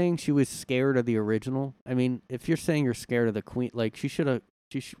 Her saying she was scared of the original, I mean, if you're saying you're scared of the queen, like, she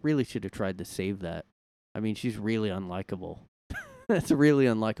really should have tried to save that. I mean, she's really unlikable. That's a really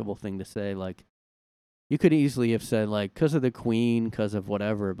unlikable thing to say, like, you could easily have said, like, because of the queen, because of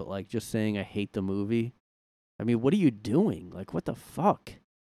whatever, but, like, just saying I hate the movie. I mean, what are you doing? Like, what the fuck?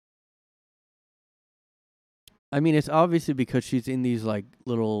 I mean, it's obviously because she's in these, like,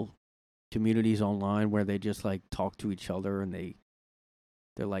 little communities online where they just, like, talk to each other, and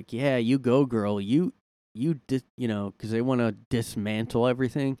they're like, yeah, you go, girl. You know, because they want to dismantle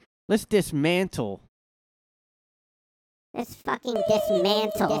everything. Let's dismantle. Let's fucking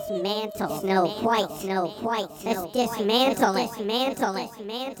dismantle Snow White. Let's dismantle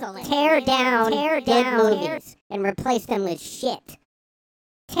it. Tear down good movies and replace them with shit.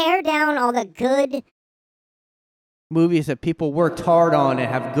 Tear down all the good movies that people worked hard on and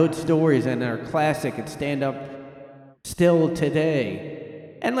have good stories and are classic and stand up still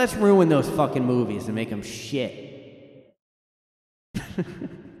today. And let's ruin those fucking movies and make them shit.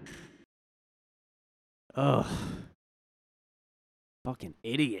 Ugh. Fucking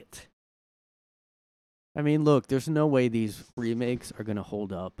idiot. I mean, look, there's no way these remakes are going to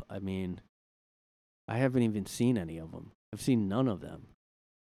hold up. I mean, I haven't even seen any of them. I've seen none of them.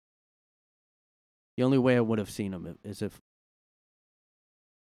 The only way I would have seen them is if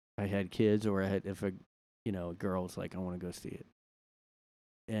I had kids, or if a girl's like, I want to go see it.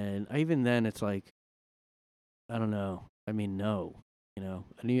 And even then, it's like, I don't know. I mean, no, you know,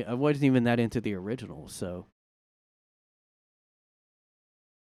 I wasn't even that into the original, so.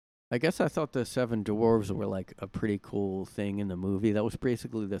 I guess I thought the Seven Dwarves were, like, a pretty cool thing in the movie. That was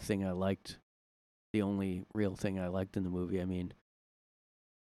basically the thing I liked. The only real thing I liked in the movie. I mean,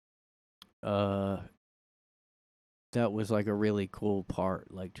 that was, like, a really cool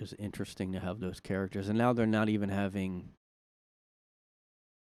part. Like, just interesting to have those characters. And now they're not even having.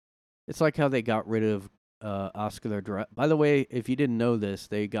 It's like how they got rid of Oscar the Grouch. By the way, if you didn't know this,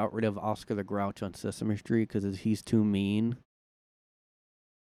 they got rid of Oscar the Grouch on Sesame Street because he's too mean.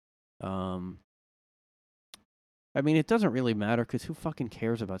 I mean, it doesn't really matter because who fucking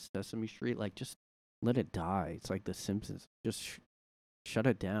cares about Sesame Street? Like, just let it die. It's like The Simpsons. Just shut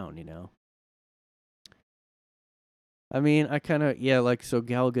it down, you know? I mean, I kind of, like, so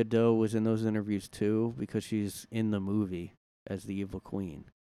Gal Gadot was in those interviews too because she's in the movie as the evil queen.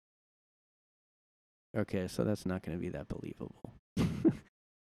 Okay, so that's not going to be that believable.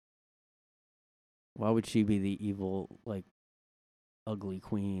 Why would she be the evil, like, ugly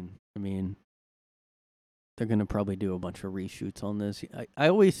queen? I mean, they're going to probably do a bunch of reshoots on this. I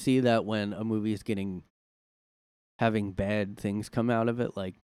always see that when a movie is having bad things come out of it,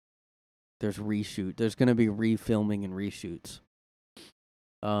 like, there's going to be refilming and reshoots.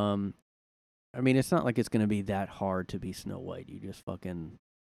 I mean, it's not like it's going to be that hard to be Snow White. You just fucking.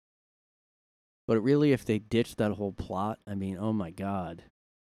 But really, if they ditch that whole plot, I mean, oh my God.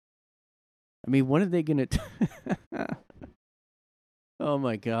 I mean, what are they going to. Oh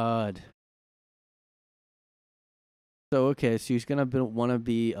my God. So okay, so she's gonna want to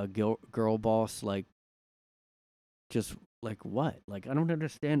be a girl boss, like just like what? Like I don't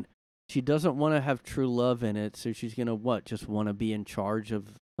understand. She doesn't want to have true love in it, so she's gonna what? Just want to be in charge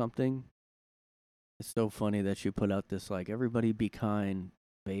of something. It's so funny that she put out this like everybody be kind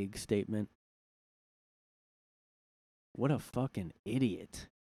vague statement. What a fucking idiot.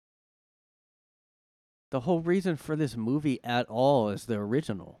 The whole reason for this movie at all is the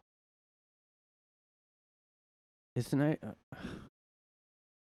original. Isn't it?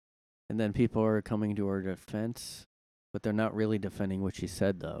 And then people are coming to her defense, but they're not really defending what she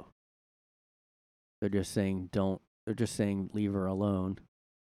said, though. They're just saying don't. They're just saying leave her alone.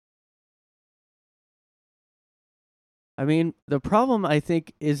 I mean, the problem I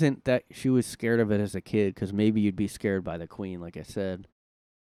think isn't that she was scared of it as a kid, because maybe you'd be scared by the queen, like I said.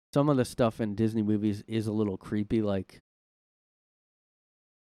 Some of the stuff in Disney movies is a little creepy, like,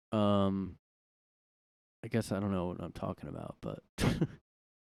 I guess I don't know what I'm talking about, but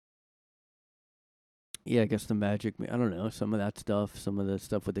yeah, I guess the magic, I don't know, some of that stuff, some of the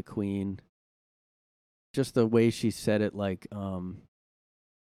stuff with the queen. Just the way she said it, like,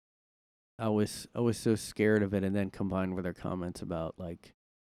 I was so scared of it, and then combined with her comments about, like,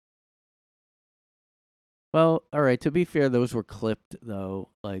 well, all right, to be fair, those were clipped, though.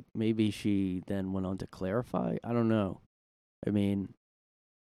 Like, maybe she then went on to clarify. I don't know. I mean,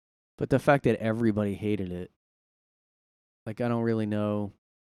 but the fact that everybody hated it, like, I don't really know.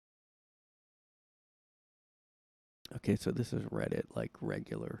 Okay, so this is Reddit, like,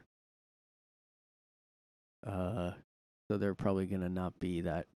 regular. So they're probably going to not be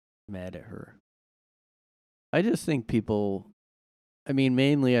that mad at her. I just think people, I mean,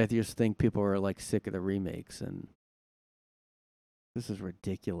 mainly I just think people are, like, sick of the remakes, and this is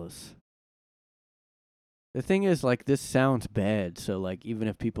ridiculous. The thing is, like, this sounds bad, so, like, even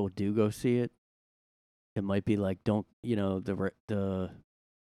if people do go see it, it might be like, don't, you know, the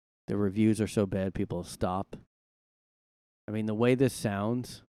reviews are so bad, people stop. I mean, the way this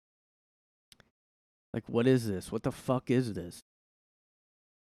sounds, like, what is this? What the fuck is this?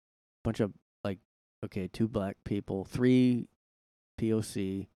 Bunch of, like, okay, 2 black people, 3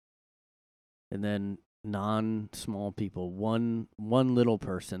 POC, and then non-small people, one little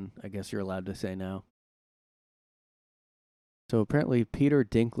person, I guess you're allowed to say now. So apparently Peter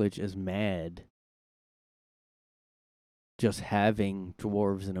Dinklage is mad just having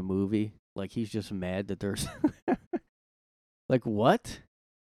dwarves in a movie. Like, he's just mad that there's like, what?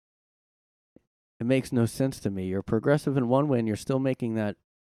 It makes no sense to me. You're progressive in one way, and you're still making that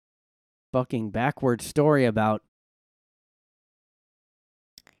fucking backward story about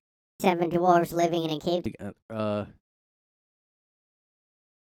 7 dwarves living in a cave.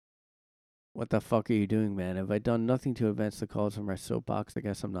 What the fuck are you doing, man? Have I done nothing to advance the cause of my soapbox? I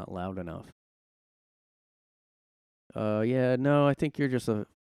guess I'm not loud enough. Yeah, no, I think you're just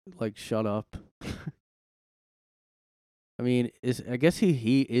like, shut up. I mean, I guess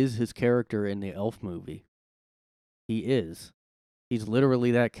he is his character in the Elf movie. He is. He's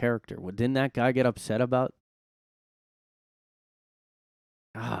literally that character. What didn't that guy get upset about?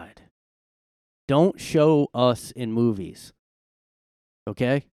 God. Don't show us in movies.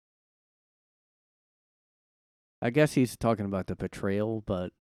 Okay? I guess he's talking about the portrayal,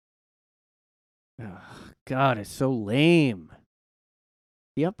 but God, it's so lame.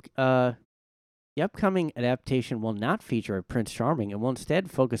 The upcoming adaptation will not feature a Prince Charming and will instead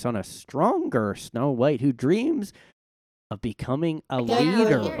focus on a stronger Snow White who dreams of becoming a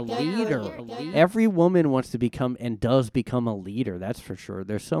leader. Every woman wants to become and does become a leader, that's for sure.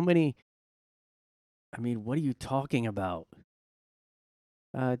 There's so many. I mean, what are you talking about?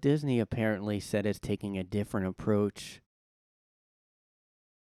 Disney apparently said it's taking a different approach.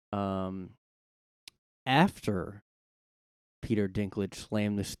 After Peter Dinklage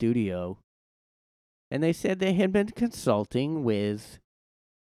slammed the studio, and they said they had been consulting with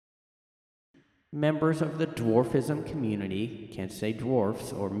members of the dwarfism community. Can't say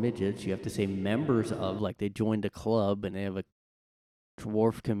dwarfs or midgets. You have to say members of, like they joined a club and they have a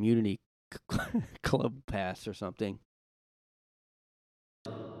dwarf community club pass or something.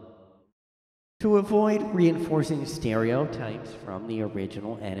 To avoid reinforcing stereotypes from the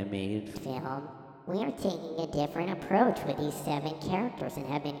original animated film, we are taking a different approach with these 7 characters and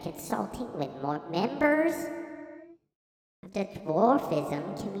have been consulting with more members of the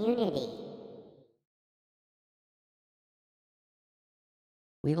dwarfism community.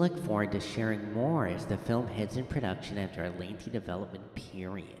 We look forward to sharing more as the film heads in production after a lengthy development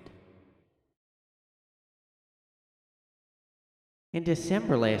period. In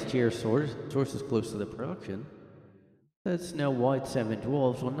December last year, sources close to the production That Snow White's 7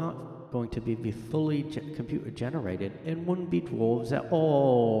 dwarves were not going to be fully computer generated and wouldn't be dwarves at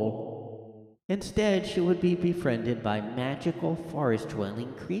all. Instead, she would be befriended by magical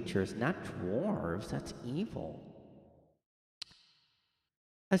forest-dwelling creatures, not dwarves. That's evil.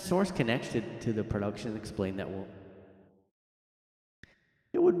 A source connected to the production explained that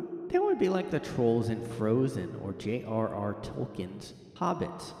it would be like the trolls in Frozen or J.R.R. Tolkien's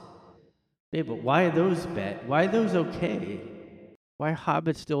Hobbits. Yeah, but why are those bad? Why are those okay? Why are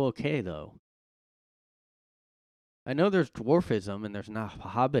hobbits still okay though? I know there's dwarfism and there's not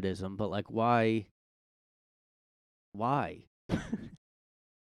hobbitism, but like why? Why?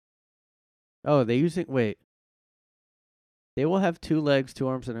 Oh, they using wait. They will have 2 legs, 2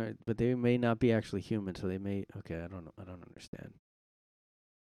 arms, and but they may not be actually human. So they may. Okay, I don't know. I don't understand.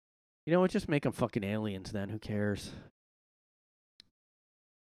 You know what? Just make them fucking aliens then. Who cares?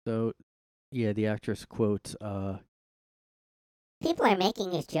 So, yeah, the actress quotes. People are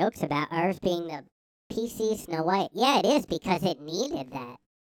making these jokes about ours being the PC Snow White. Yeah, it is because it needed that.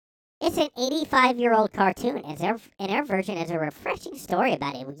 It's an 85-year-old cartoon, and our version is a refreshing story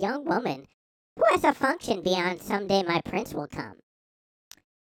about a young woman who has a function beyond someday my prince will come.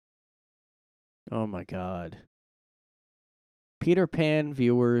 Oh my God. Peter Pan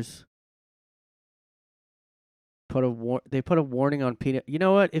viewers they put a warning on Peter. You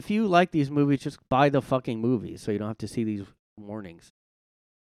know what? If you like these movies, just buy the fucking movies so you don't have to see these warnings.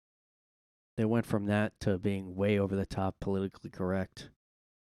 They went from that to being way over the top politically correct.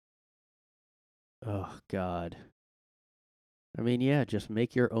 Oh God. I mean, yeah, just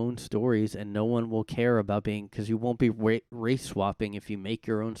make your own stories and no one will care about because you won't be race swapping if you make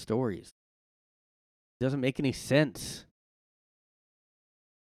your own stories. It doesn't make any sense.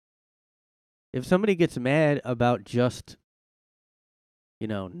 If somebody gets mad about just,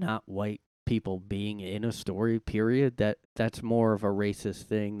 not white people being in a story, period, that's more of a racist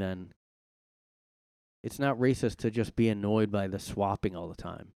thing than. It's not racist to just be annoyed by the swapping all the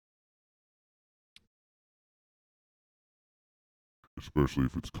time. Especially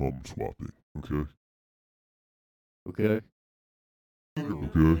if it's cum swapping, okay? Okay. Okay.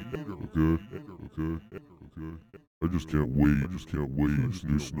 I just can't wait. This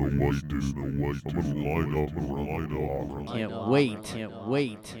new Snow White, I'm gonna line up around the block. Can't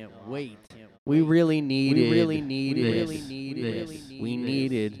wait. We really needed this. We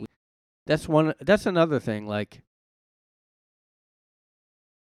needed. That's another thing. Like,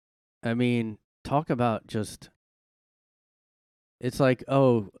 I mean, talk about just. It's like,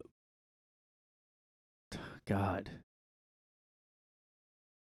 oh, God.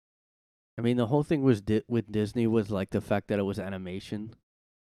 I mean, the whole thing was with Disney was like the fact that it was animation.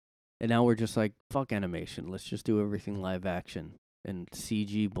 And now we're just like, fuck animation. Let's just do everything live action and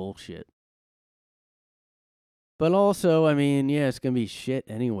CG bullshit. But also, I mean, yeah, it's going to be shit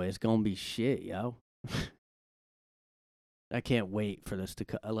anyway. It's going to be shit, yo. I can't wait for this to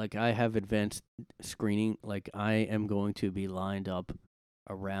like, I have advanced screening. Like, I am going to be lined up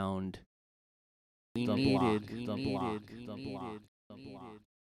around the block.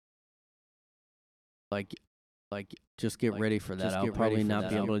 Like, just get ready for that. I'll probably not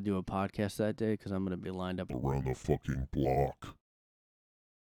be able to do a podcast that day because I'm going to be lined up around the fucking block.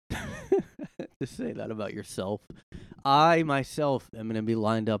 To say that about yourself. I myself am going to be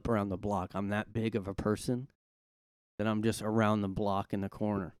lined up around the block. I'm that big of a person that I'm just around the block in the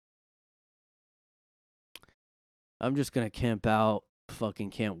corner. I'm just going to camp out.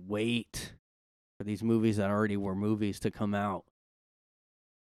 Fucking can't wait for these movies that already were movies to come out.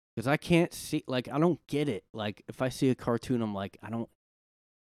 Because I can't see, like, I don't get it. Like, if I see a cartoon, I'm like, I don't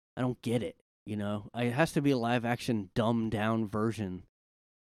get it, It has to be a live action dumbed down version.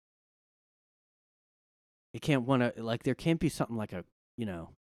 It can't there can't be something like a,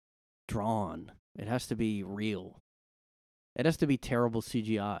 drawn. It has to be real. It has to be terrible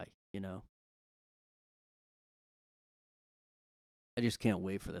CGI, I just can't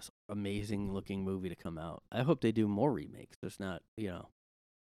wait for this amazing looking movie to come out. I hope they do more remakes. There's not, they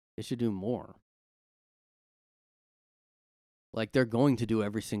should do more. Like, they're going to do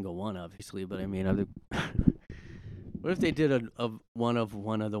every single one, obviously, but I mean, what if they did one of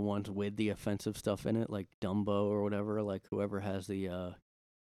the ones with the offensive stuff in it, like Dumbo or whatever, like whoever has the,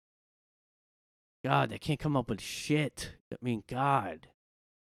 God, they can't come up with shit. I mean, God.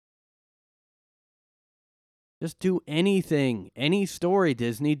 Just do anything. Any story,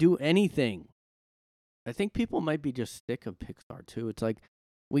 Disney, do anything. I think people might be just sick of Pixar, too. It's like,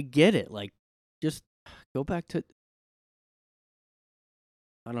 we get it. Like, just go back to...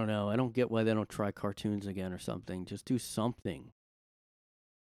 I don't know. I don't get why they don't try cartoons again or something. Just do something.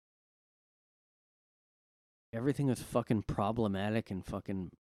 everything is fucking problematic and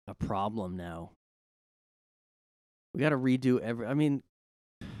fucking a problem now. We got to redo I mean,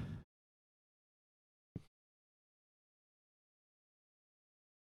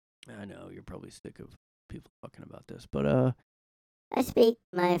 I know you're probably sick of people talking about this, but I speak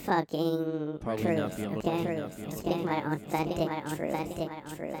my fucking Probably truth, not be able to- okay? probably not be I able to- speak my authentic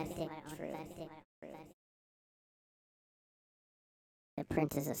truth. The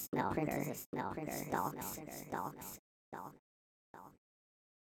prince is a stalker. Stalks.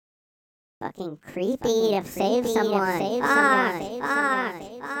 Fucking creepy to save someone.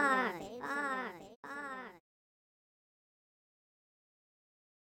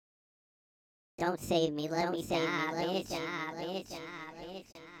 Don't save me, let me die, bitch.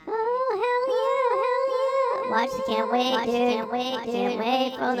 Oh, hell yeah. Watch, can't wait, dude. Can't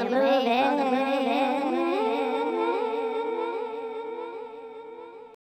wait for the movie.